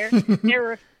are there.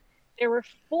 there were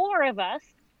 4 of us.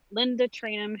 Linda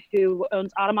Tranum, who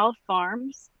owns Autumn Olive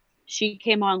Farms, she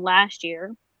came on last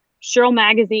year. Cheryl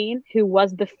Magazine, who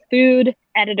was the food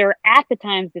editor at the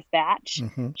Times-Dispatch,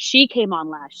 she came on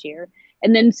last year.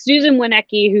 And then Susan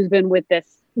Wienecke, who's been with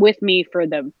me for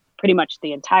pretty much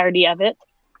the entirety of it.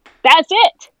 That's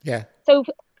it. Yeah. So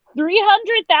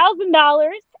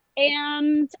 $300,000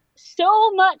 and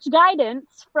so much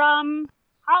guidance from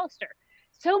Hollister.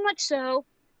 So much so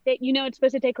that, it's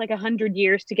supposed to take like 100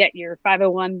 years to get your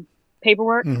 501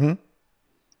 paperwork.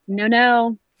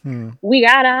 No. We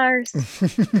got ours.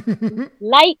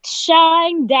 Light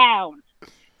shine down.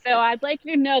 So I'd like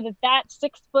you to know that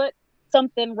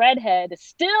 6-foot-something redhead is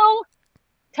still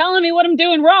telling me what I'm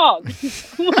doing wrong.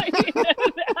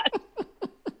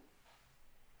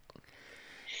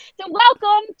 So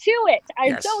welcome to it.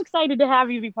 I'm so excited to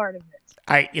have you be part of this.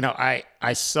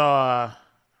 I saw.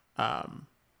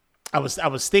 I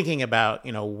was thinking about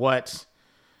what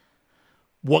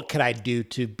could I do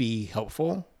to be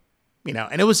helpful.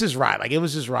 And it was this ride. Like, it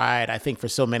was this ride, I think, for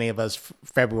so many of us,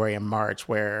 February and March,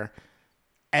 where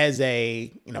as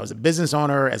a business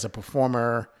owner, as a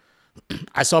performer,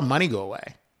 I saw money go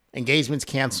away. Engagements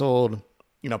canceled,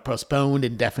 postponed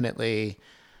indefinitely.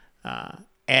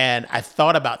 And I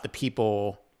thought about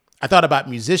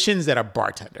musicians that are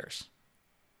bartenders.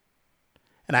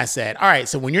 And I said, all right,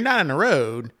 so when you're not on the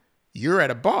road, you're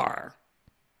at a bar,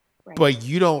 right, but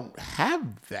you don't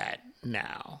have that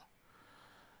now.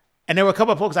 And there were a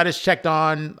couple of folks I just checked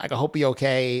on, like, I hope you're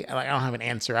okay. I don't have an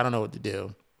answer. I don't know what to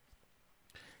do.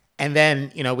 And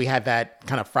then, we had that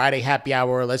kind of Friday happy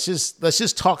hour. Let's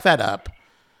just talk that up.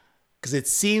 Because it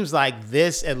seems like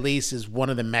this, at least, is one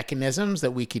of the mechanisms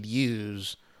that we could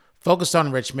use. Focus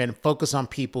on Richmond, focus on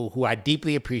people who I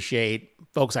deeply appreciate,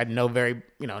 folks I know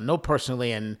know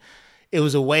personally. And it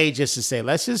was a way just to say,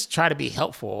 let's just try to be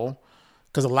helpful,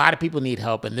 because a lot of people need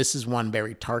help. And this is one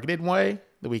very targeted way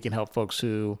that we can help folks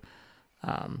who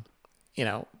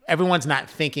everyone's not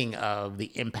thinking of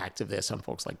the impact of this on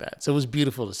folks like that. So it was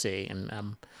beautiful to see, and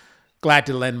I'm glad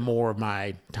to lend more of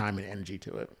my time and energy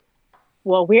to it.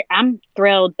 Well, I'm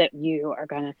thrilled that you are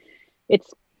gonna.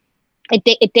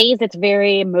 Days it's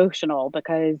very emotional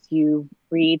because you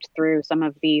read through some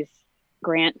of these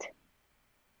grant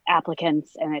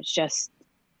applicants, and it just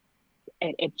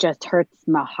hurts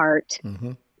my heart.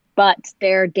 Mm-hmm. But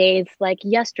there are days like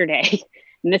yesterday,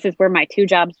 and this is where my two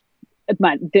jobs,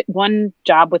 one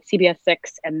job with CBS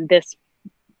 6 and this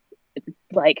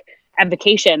like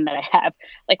avocation that I have,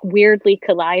 like weirdly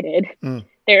collided.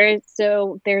 There's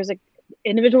a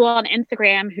individual on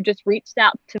Instagram who just reached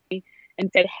out to me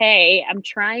and said, "Hey, I'm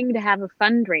trying to have a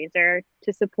fundraiser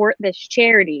to support this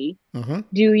charity. Mm-hmm.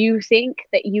 Do you think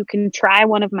that you can try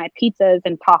one of my pizzas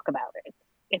and talk about it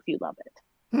if you love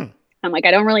it?" I'm like,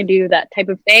 I don't really do that type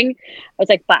of thing. I was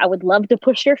like, but I would love to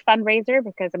push your fundraiser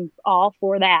because I'm all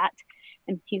for that.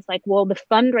 And he's like, well, the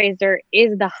fundraiser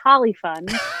is the Holly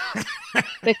Fund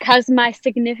because my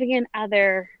significant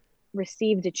other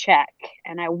received a check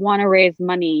and I want to raise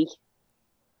money.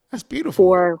 That's beautiful.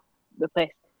 For the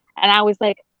place. And I was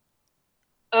like,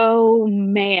 oh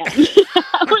man.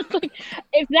 I was like,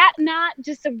 is that not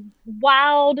just a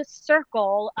wild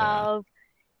circle of,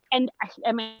 and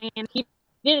I mean, he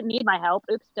didn't need my help.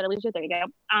 Oops, did I lose you? There you go.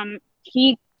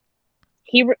 He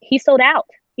sold out.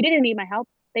 He didn't need my help.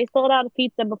 They sold out a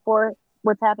pizza before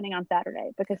what's happening on Saturday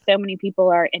because so many people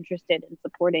are interested in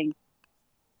supporting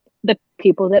the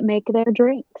people that make their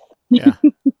drinks. Yeah,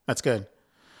 that's good.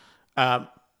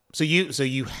 So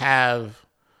you have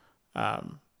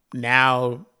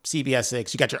now CBS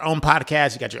 6. You got your own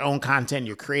podcast. You got your own content.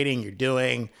 You're creating. You're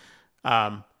doing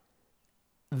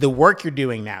the work you're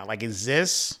doing now. Like, is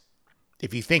this?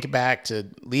 If you think back to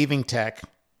leaving tech,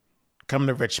 coming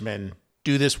to Richmond,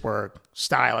 do this work,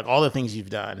 style, like all the things you've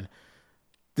done,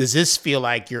 does this feel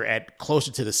like you're at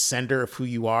closer to the center of who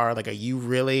you are? Like, are you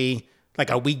really, like,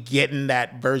 are we getting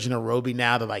that version of Roby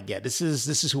now that like, yeah, this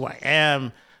is who I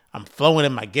am. I'm flowing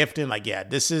in my gifting. Like, yeah,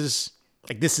 this is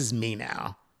me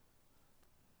now.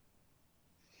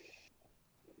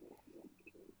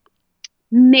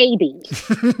 Maybe.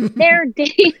 There are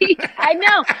days, I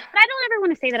know, but I don't ever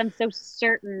want to say that I'm so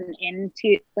certain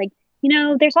into, like,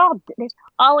 there's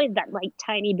always that like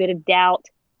tiny bit of doubt.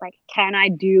 Like, can I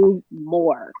do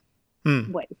more?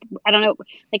 What, I don't know.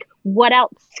 Like, what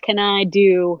else can I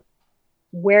do?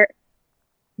 Where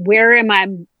am I?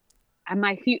 Am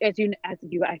I, I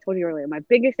told you earlier, my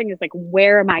biggest thing is like,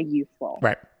 where am I useful?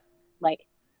 Right. Like,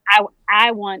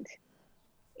 I want,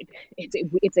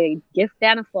 it's a gift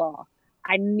and a flaw.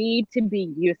 I need to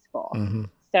be useful. Mm-hmm.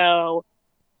 So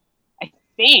I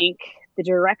think the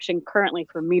direction currently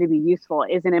for me to be useful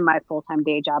isn't in my full-time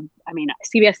day job. I mean,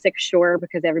 CBS 6, sure,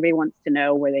 because everybody wants to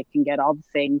know where they can get all the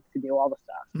things to do all the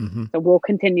stuff. Mm-hmm. So we'll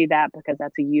continue that because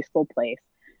that's a useful place.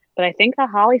 But I think the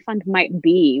Holly Fund might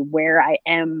be where I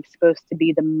am supposed to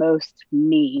be the most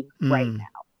me right now.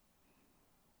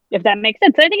 If that makes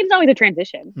sense. I think it's always a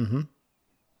transition. Mm-hmm.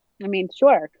 I mean,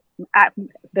 sure.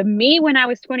 The me when I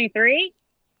was 23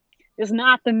 is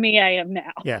not the me I am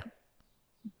now. Yeah.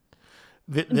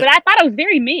 But I thought I was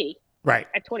very me. Right.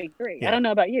 At 23. Yeah. I don't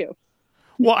know about you.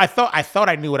 Well, I thought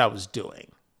I knew what I was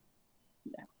doing.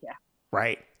 Yeah.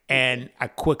 Right. And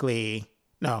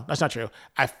no, that's not true.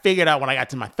 I figured out when I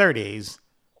got to my 30s,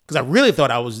 because I really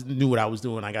thought knew what I was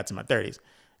doing when I got to my 30s.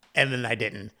 And then I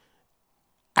didn't.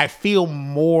 I feel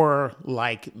more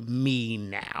like me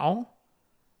now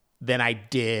than I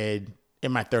did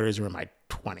in my 30s or in my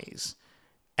 20s.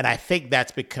 And I think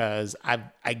that's because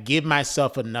I give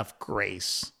myself enough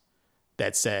grace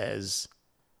that says,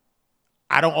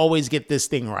 I don't always get this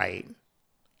thing right.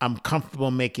 I'm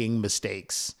comfortable making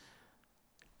mistakes.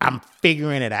 I'm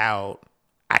figuring it out.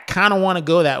 I kind of want to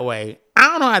go that way. I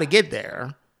don't know how to get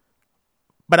there,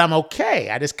 but I'm okay.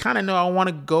 I just kind of know I want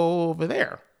to go over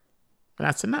there. And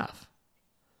that's enough.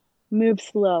 Move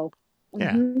slow.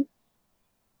 Yeah. Mm-hmm.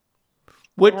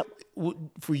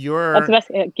 For your... That's the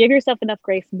best. Give yourself enough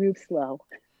grace. Move slow.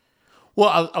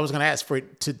 Well, I was going to ask for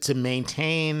it to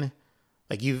maintain,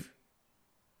 like you've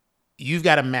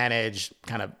got to manage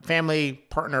kind of family,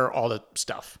 partner, all the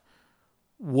stuff.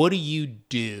 What do you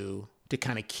do to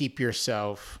kind of keep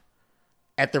yourself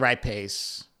at the right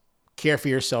pace, care for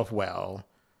yourself well?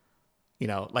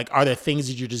 Like, are there things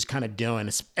that you're just kind of doing?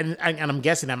 And I'm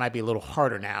guessing that might be a little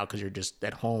harder now because you're just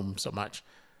at home so much.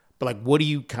 But like, what do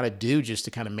you kind of do just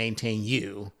to kind of maintain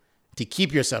you, to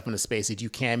keep yourself in a space that you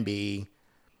can be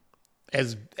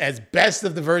as best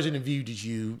of the version of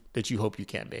you that you hope you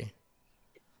can be?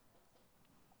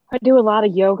 I do a lot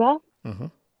of yoga. Mm-hmm.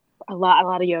 A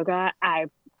lot of yoga. I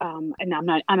and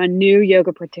I'm a new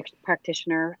yoga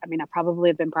practitioner. I mean, I probably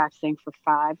have been practicing for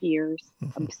 5 years.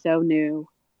 I'm so new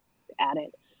at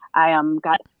it. I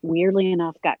weirdly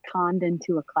enough, got conned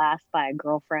into a class by a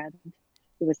girlfriend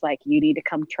who was like, you need to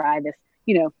come try this.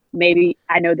 Maybe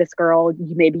I know this girl,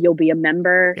 maybe you'll be a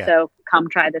member. Yeah. So come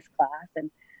try this class.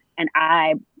 And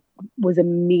I was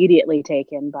immediately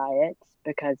taken by it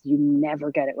because you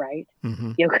never get it right.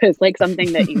 Yoga is like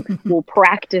something that you will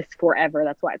practice forever.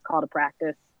 That's why it's called a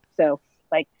practice. So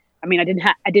like, I mean,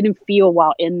 I didn't feel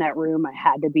while in that room, I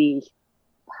had to be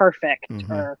perfect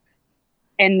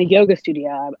and the yoga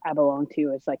studio I belong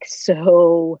to is like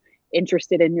so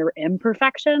interested in your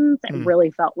imperfections and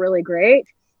really felt really great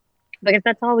because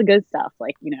that's all the good stuff.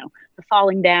 Like, the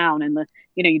falling down and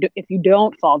if you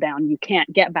don't fall down, you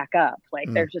can't get back up.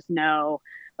 Like there's just no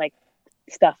like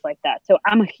stuff like that. So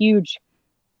I'm a huge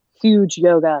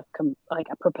yoga, like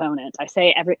a proponent. I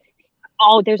say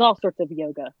there's all sorts of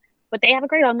yoga, but they have a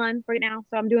great online right now.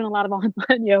 So I'm doing a lot of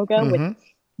online yoga with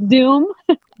Zoom,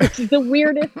 which is the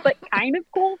weirdest but kind of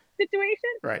cool situation.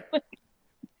 Right. Like,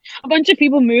 a bunch of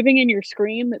people moving in your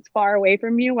screen that's far away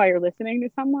from you while you're listening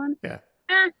to someone. Yeah.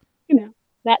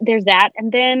 That there's that.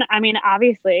 And then, I mean,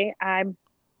 obviously I'm a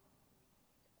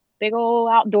big old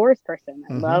outdoors person.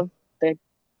 I love the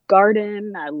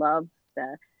garden. I love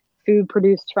the food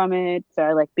produced from it. So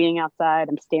I like being outside.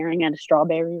 I'm staring at a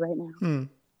strawberry right now.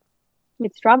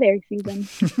 It's strawberry season.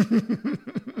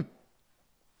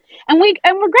 And we're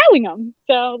growing them.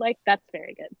 So like, that's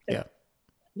very good. So,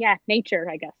 yeah. Nature,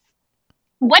 I guess.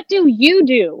 What do you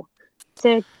do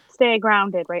to stay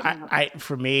grounded right now?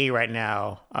 For me right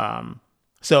now,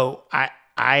 so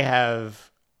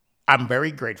I'm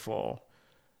very grateful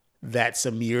that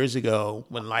some years ago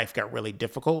when life got really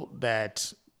difficult,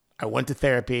 that I went to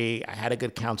therapy. I had a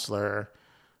good counselor,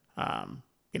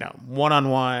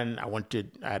 one-on-one. I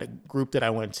had a group that I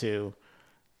went to,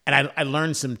 and I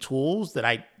learned some tools that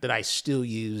I still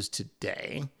use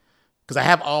today because I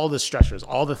have all the stressors,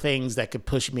 all the things that could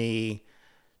push me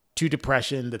to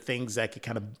depression, the things that could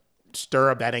kind of stir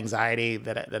up that anxiety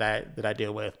that I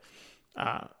deal with.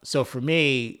 So for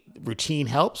me, routine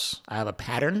helps. I have a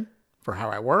pattern for how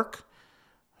I work,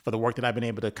 for the work that I've been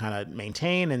able to kind of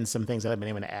maintain, and some things that I've been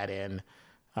able to add in.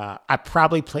 I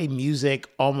probably play music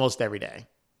almost every day.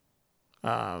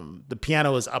 The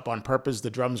piano is up on purpose. The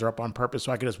drums are up on purpose,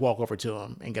 so I can just walk over to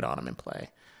them and get on them and play.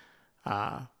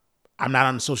 I'm not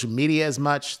on social media as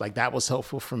much. Like that was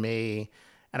helpful for me.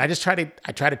 And I try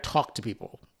to talk to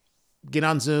people, get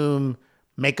on Zoom,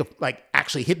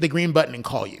 actually hit the green button and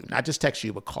call you, not just text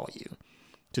you, but call you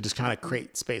to just kind of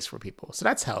create space for people. So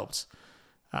that's helped.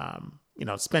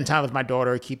 Spend time with my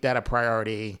daughter, keep that a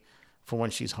priority for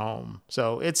when she's home.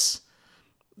 So it's,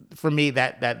 for me,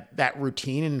 that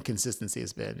routine and consistency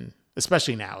has been,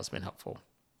 especially now, has been helpful.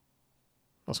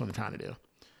 That's what I'm trying to do.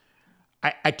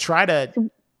 I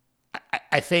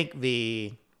think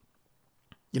May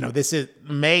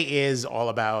is all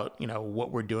about,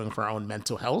 what we're doing for our own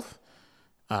mental health.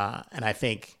 And I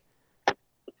think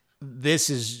this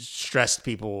has stressed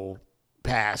people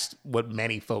past what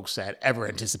many folks had ever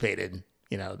anticipated,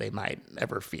 they might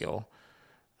ever feel.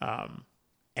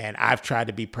 And I've tried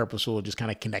to be purposeful, just kind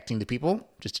of connecting to people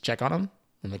just to check on them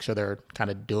and make sure they're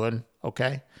kind of doing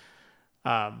okay.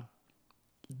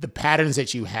 The patterns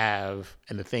that you have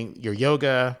and your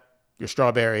yoga, your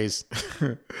strawberries,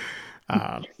 don't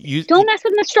mess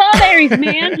with the strawberries,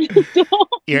 man.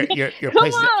 Your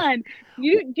Come on.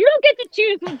 You don't get to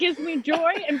choose what gives me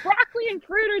joy, and broccoli and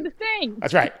fruit are the thing.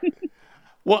 That's right.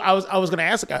 Well, I was going to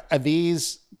ask,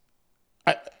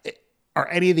 are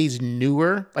any of these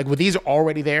newer? Like, were these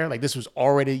already there? Like, this was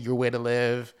already your way to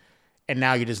live, and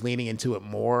now you're just leaning into it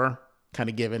more, kind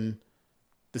of given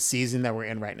the season that we're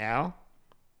in right now?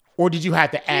 Or did you have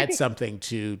to add something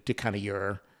to kind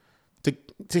of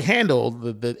to handle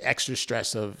the extra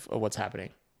stress of what's happening?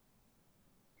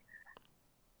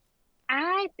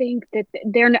 I think that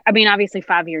obviously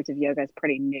 5 years of yoga is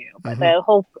pretty new, but the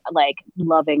whole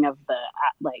loving of the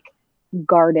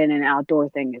garden and outdoor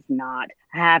thing is not.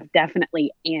 I have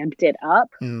definitely amped it up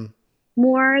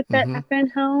more that I've been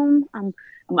home. I'm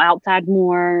outside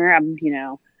more. I'm,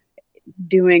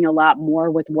 doing a lot more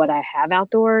with what I have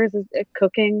outdoors,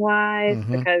 cooking wise,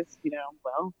 because,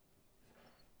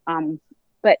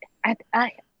 but I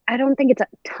don't think it's a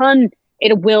ton.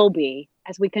 It will be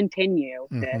as we continue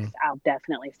this. I'll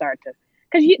definitely start to,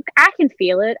 because I can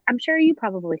feel it. I'm sure you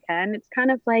probably can. It's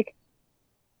kind of like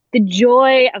the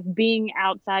joy of being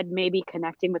outside, maybe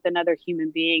connecting with another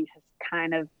human being, has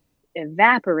kind of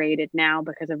evaporated now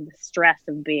because of the stress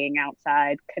of being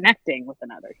outside connecting with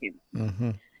another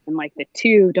human. And like the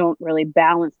two don't really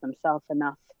balance themselves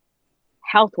enough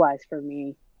health wise for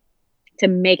me to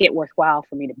make it worthwhile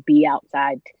for me to be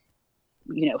outside,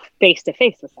 face to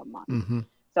face with someone. Mm-hmm.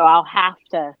 So I'll have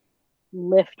to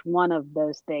lift one of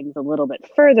those things a little bit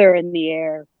further in the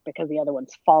air because the other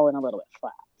one's fallen a little bit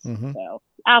flat. Mm-hmm. So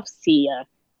I'll see a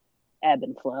ebb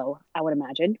and flow, I would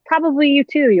imagine. Probably you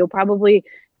too. You'll probably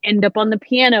end up on the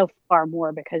piano far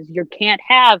more because you can't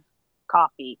have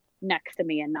coffee next to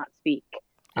me and not speak.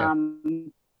 Yeah.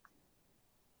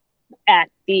 At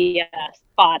the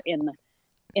spot in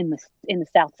the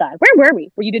South Side. Where were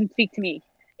we? Where you didn't speak to me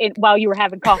while you were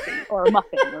having coffee or a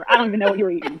muffin, or I don't even know what you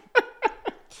were eating.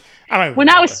 I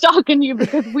was stalking you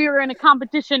because we were in a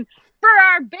competition for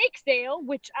our bake sale,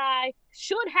 which I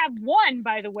should have won,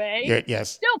 by the way.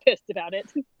 Yes. Still pissed about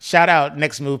it. Shout out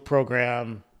Next Move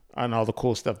program on all the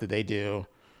cool stuff that they do.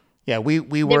 Yeah, we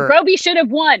were. That Roby should have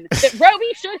won.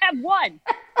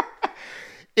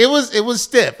 It was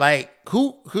stiff. Like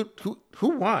who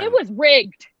won? It was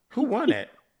rigged. Who won it?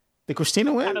 Did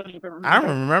Christina win? I don't even remember. I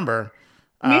don't remember.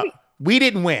 We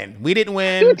didn't win. Who did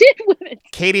win it?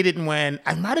 Katie didn't win.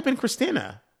 I might have been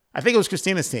Christina. I think it was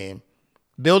Christina's team.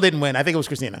 Bill didn't win. I think it was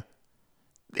Christina.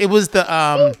 It was the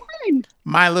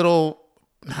My Little.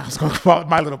 I was going to call it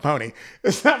My Little Pony.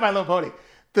 It's not My Little Pony.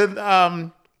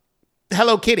 The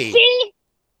Hello Kitty. See,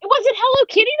 was it Hello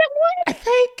Kitty that won? I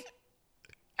think.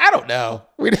 I don't know.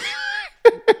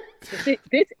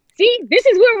 This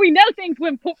is where we know things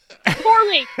went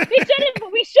poorly. We should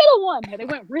have won. They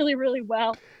went really, really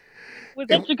well. It was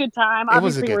such a good time.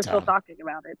 Obviously, we're still talking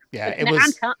about it. Yeah, it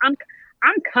was. I'm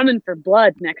coming for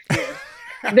blood next year.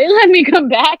 They let me come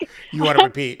back. You want to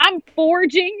repeat? I'm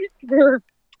foraging for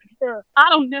I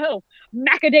don't know,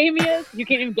 macadamias. You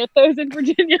can't even get those in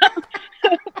Virginia.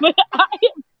 But I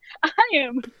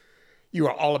am. You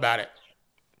are all about it.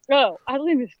 Oh, I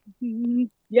believe this.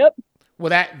 Yep. Well,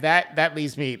 that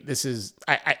leads me. This is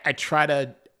I try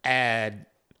to add.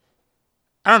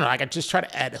 I don't know. I just try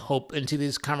to add hope into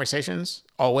these conversations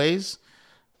always.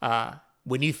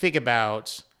 When you think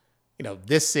about,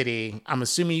 this city, I'm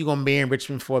assuming you're gonna be in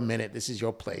Richmond for a minute. This is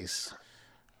your place.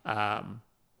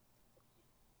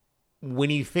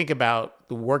 When you think about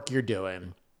the work you're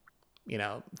doing,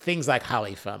 things like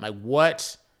Holly Fund, like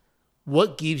what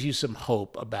gives you some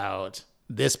hope about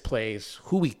this place,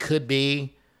 who we could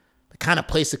be, the kind of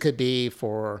place it could be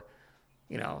for,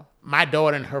 my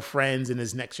daughter and her friends in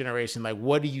this next generation. Like,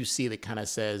 what do you see that kind of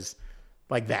says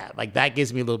like that? Like, that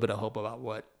gives me a little bit of hope about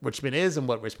what Richmond is and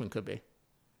what Richmond could be.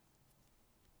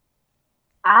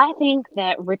 I think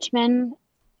that Richmond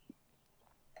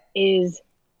is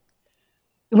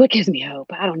what gives me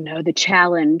hope. I don't know. The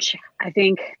challenge. I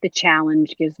think the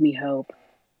challenge gives me hope.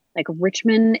 Like,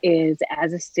 Richmond is,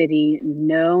 as a city,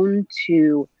 known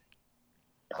to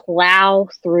plow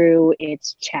through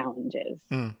its challenges.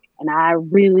 And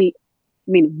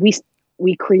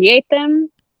we create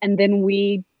them and then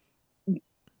we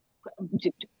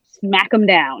smack them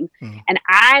down. And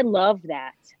I love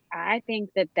that. I think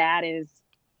that is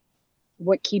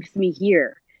what keeps me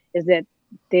here, is that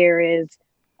there is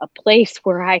a place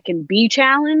where I can be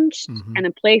challenged and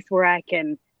a place where I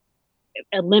can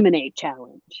eliminate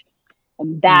challenge.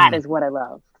 And that is what I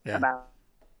love about.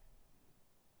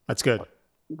 That's good.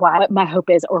 What my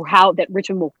hope is, or how that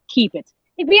Richmond will keep it.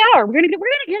 We're gonna get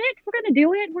it. We're gonna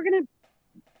do it.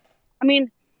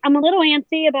 I'm a little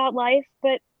antsy about life,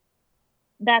 but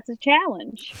that's a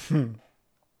challenge.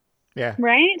 Yeah.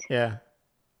 Right? Yeah.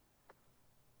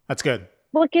 That's good.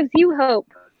 What gives you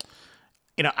hope?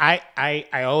 I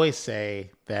always say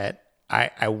that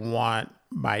I want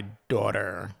my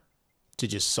daughter to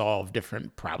just solve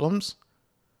different problems.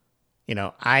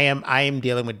 I am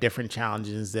dealing with different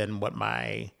challenges than what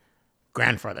my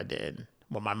grandfather did,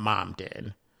 what my mom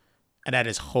did. And I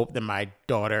just hope that my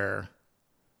daughter,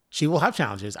 she will have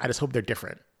challenges. I just hope they're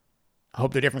different. I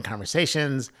hope they're different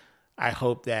conversations. I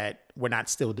hope that we're not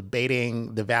still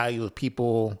debating the value of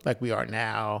people like we are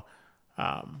now.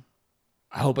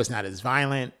 I hope it's not as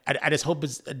violent. I just hope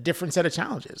it's a different set of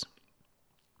challenges.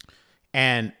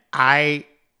 And I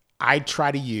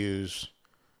try to use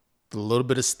the little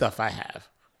bit of stuff I have.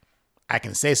 I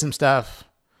can say some stuff.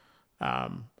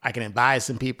 I can advise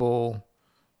some people,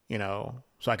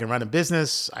 so I can run a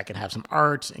business. I can have some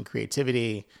art and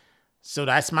creativity. So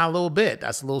that's my little bit.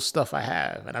 That's the little stuff I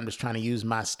have. And I'm just trying to use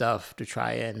my stuff to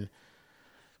try and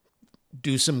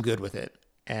do some good with it.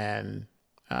 And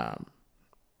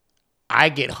I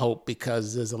get hope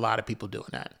because there's a lot of people doing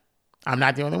that. I'm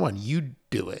not the only one. You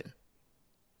do it.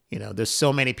 There's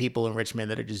so many people in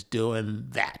Richmond that are just doing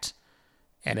that.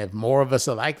 And if more of us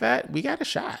are like that, we got a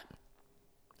shot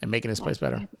at making this place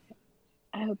better.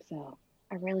 I hope so.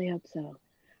 I really hope so.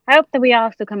 I hope that we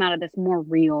also come out of this more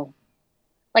real.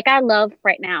 Like, I love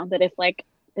right now that if like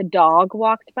the dog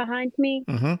walked behind me,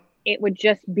 Mm-hmm. it would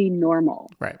just be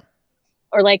normal. Right.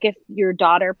 Or like if your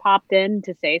daughter popped in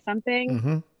to say something,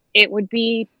 Mm-hmm. it would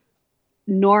be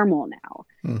normal now.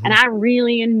 Mm-hmm. And I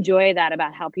really enjoy that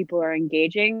about how people are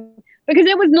engaging because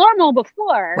it was normal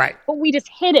before, Right. but we just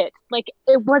hid it. Like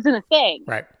it wasn't a thing.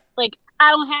 Right. Like,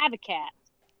 I don't have a cat.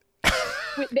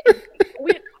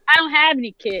 I don't have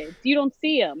any kids. You don't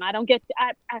see them. I don't get.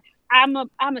 I'm a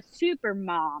super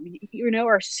mom,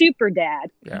 or super dad.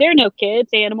 Yeah. There are no kids,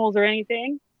 animals, or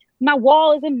anything. My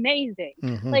wall is amazing.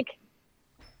 Mm-hmm. Like,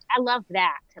 I love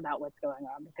that about what's going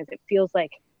on because it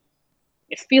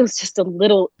feels just a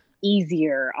little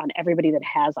easier on everybody that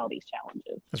has all these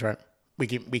challenges. That's right. We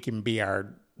can be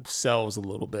ourselves a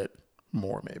little bit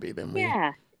more maybe than we.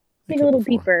 Yeah. Dig a little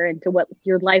deeper into what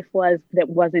your life was that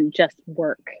wasn't just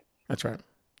work. That's right.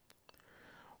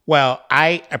 Well,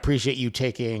 I appreciate you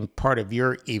taking part of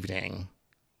your evening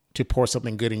to pour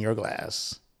something good in your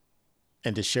glass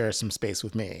and to share some space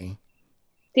with me.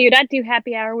 Dude, I'd do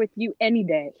happy hour with you any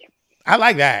day. I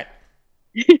like that.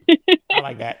 I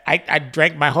like that. I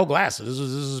drank my whole glass. So this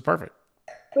is perfect.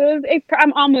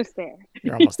 I'm almost there.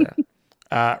 You're almost there.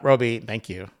 Roby, thank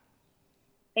you.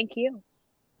 Thank you.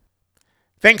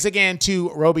 Thanks again to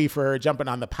Roby for jumping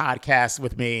on the podcast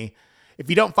with me. If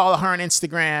you don't follow her on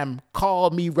Instagram,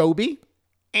 call me Roby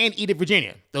and Edith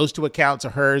Virginia. Those two accounts are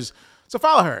hers. So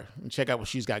follow her and check out what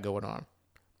she's got going on.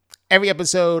 Every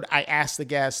episode, I ask the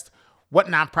guest what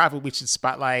nonprofit we should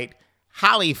spotlight.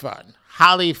 Holly Fund.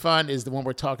 Holly Fund is the one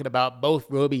we're talking about. Both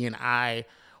Roby and I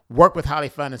work with Holly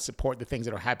Fund and support the things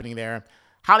that are happening there.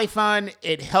 Holly Fund,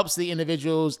 it helps the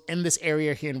individuals in this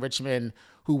area here in Richmond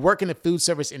who work in the food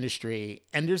service industry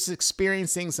and just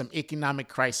experiencing some economic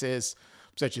crisis,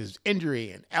 such as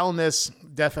injury and illness,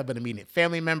 death of an immediate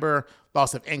family member,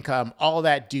 loss of income, all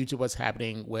that due to what's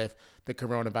happening with the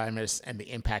coronavirus and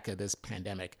the impact of this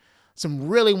pandemic. Some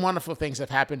really wonderful things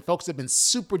have happened. Folks have been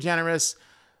super generous.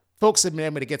 Folks have been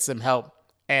able to get some help.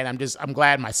 And I'm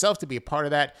glad myself to be a part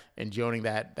of that and joining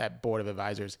that board of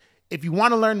advisors. If you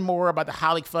want to learn more about the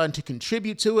Holly Fund, to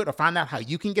contribute to it or find out how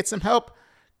you can get some help,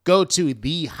 go to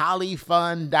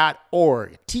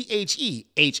thehollyfund.org,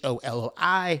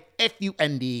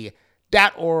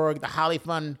 TheHollyFund.org, the Holly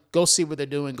Fund. Go see what they're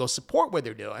doing. Go support what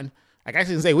they're doing. I guess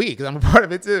you can say we, because I'm a part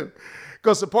of it too.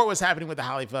 Go support what's happening with the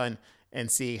Holly Fund and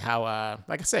see how,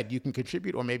 like I said, you can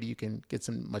contribute or maybe you can get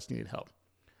some much needed help.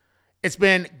 It's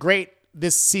been great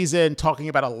this season talking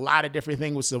about a lot of different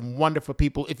things with some wonderful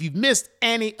people. If you've missed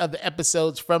any of the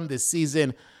episodes from this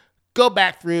season, go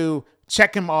back through,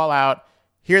 check them all out.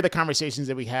 Hear the conversations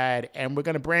that we had, and we're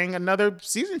going to bring another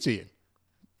season to you.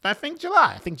 I think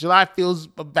July feels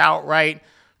about right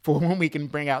for when we can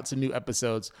bring out some new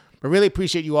episodes. But really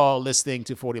appreciate you all listening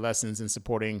to 40 Lessons and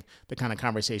supporting the kind of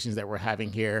conversations that we're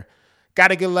having here. Got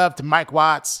to give love to Mike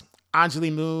Watts,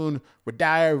 Anjali Moon,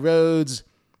 Radiah Rhodes,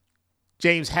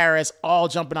 James Harris, all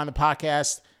jumping on the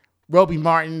podcast. Roby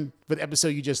Martin for the episode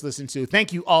you just listened to.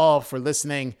 Thank you all for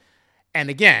listening. And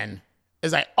again,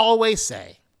 as I always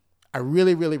say, I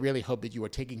really, really, really hope that you are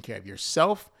taking care of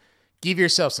yourself. Give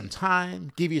yourself some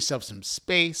time. Give yourself some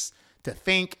space to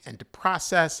think and to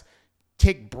process.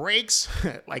 Take breaks,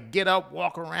 like get up,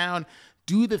 walk around,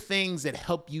 do the things that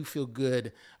help you feel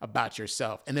good about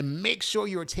yourself. And then make sure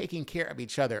you're taking care of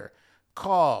each other.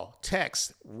 Call,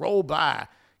 text, roll by,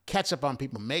 catch up on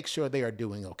people. Make sure they are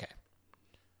doing okay.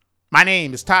 My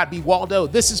name is Todd B. Waldo.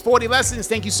 This is 40 Lessons.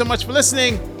 Thank you so much for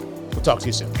listening. We'll talk to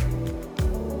you soon.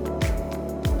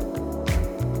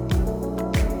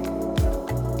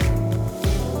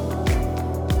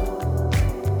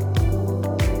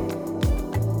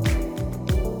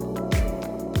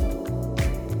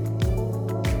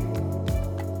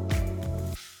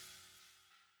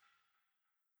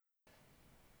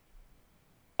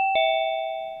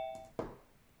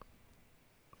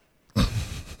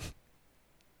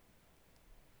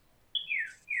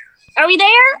 Are we there?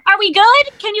 Are we good?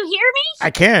 Can you hear me?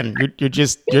 I can.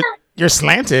 You're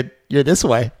slanted. You're this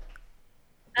way.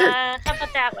 How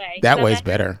about that way? That way's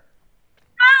better.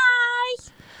 Hi.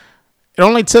 It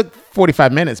only took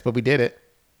 45 minutes, but we did it.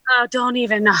 Oh, don't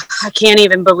even. I can't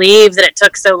even believe that it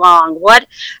took so long. What?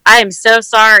 I am so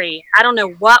sorry. I don't know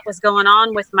what was going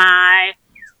on with my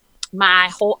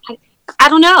whole. I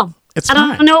don't know. It's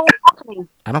fine. I don't know what was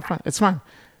happening. It's fine.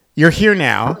 You're here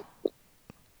now.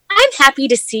 I'm happy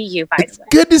to see you, by the way.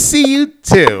 Good to see you,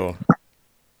 too.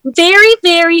 Very,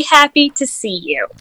 very happy to see you.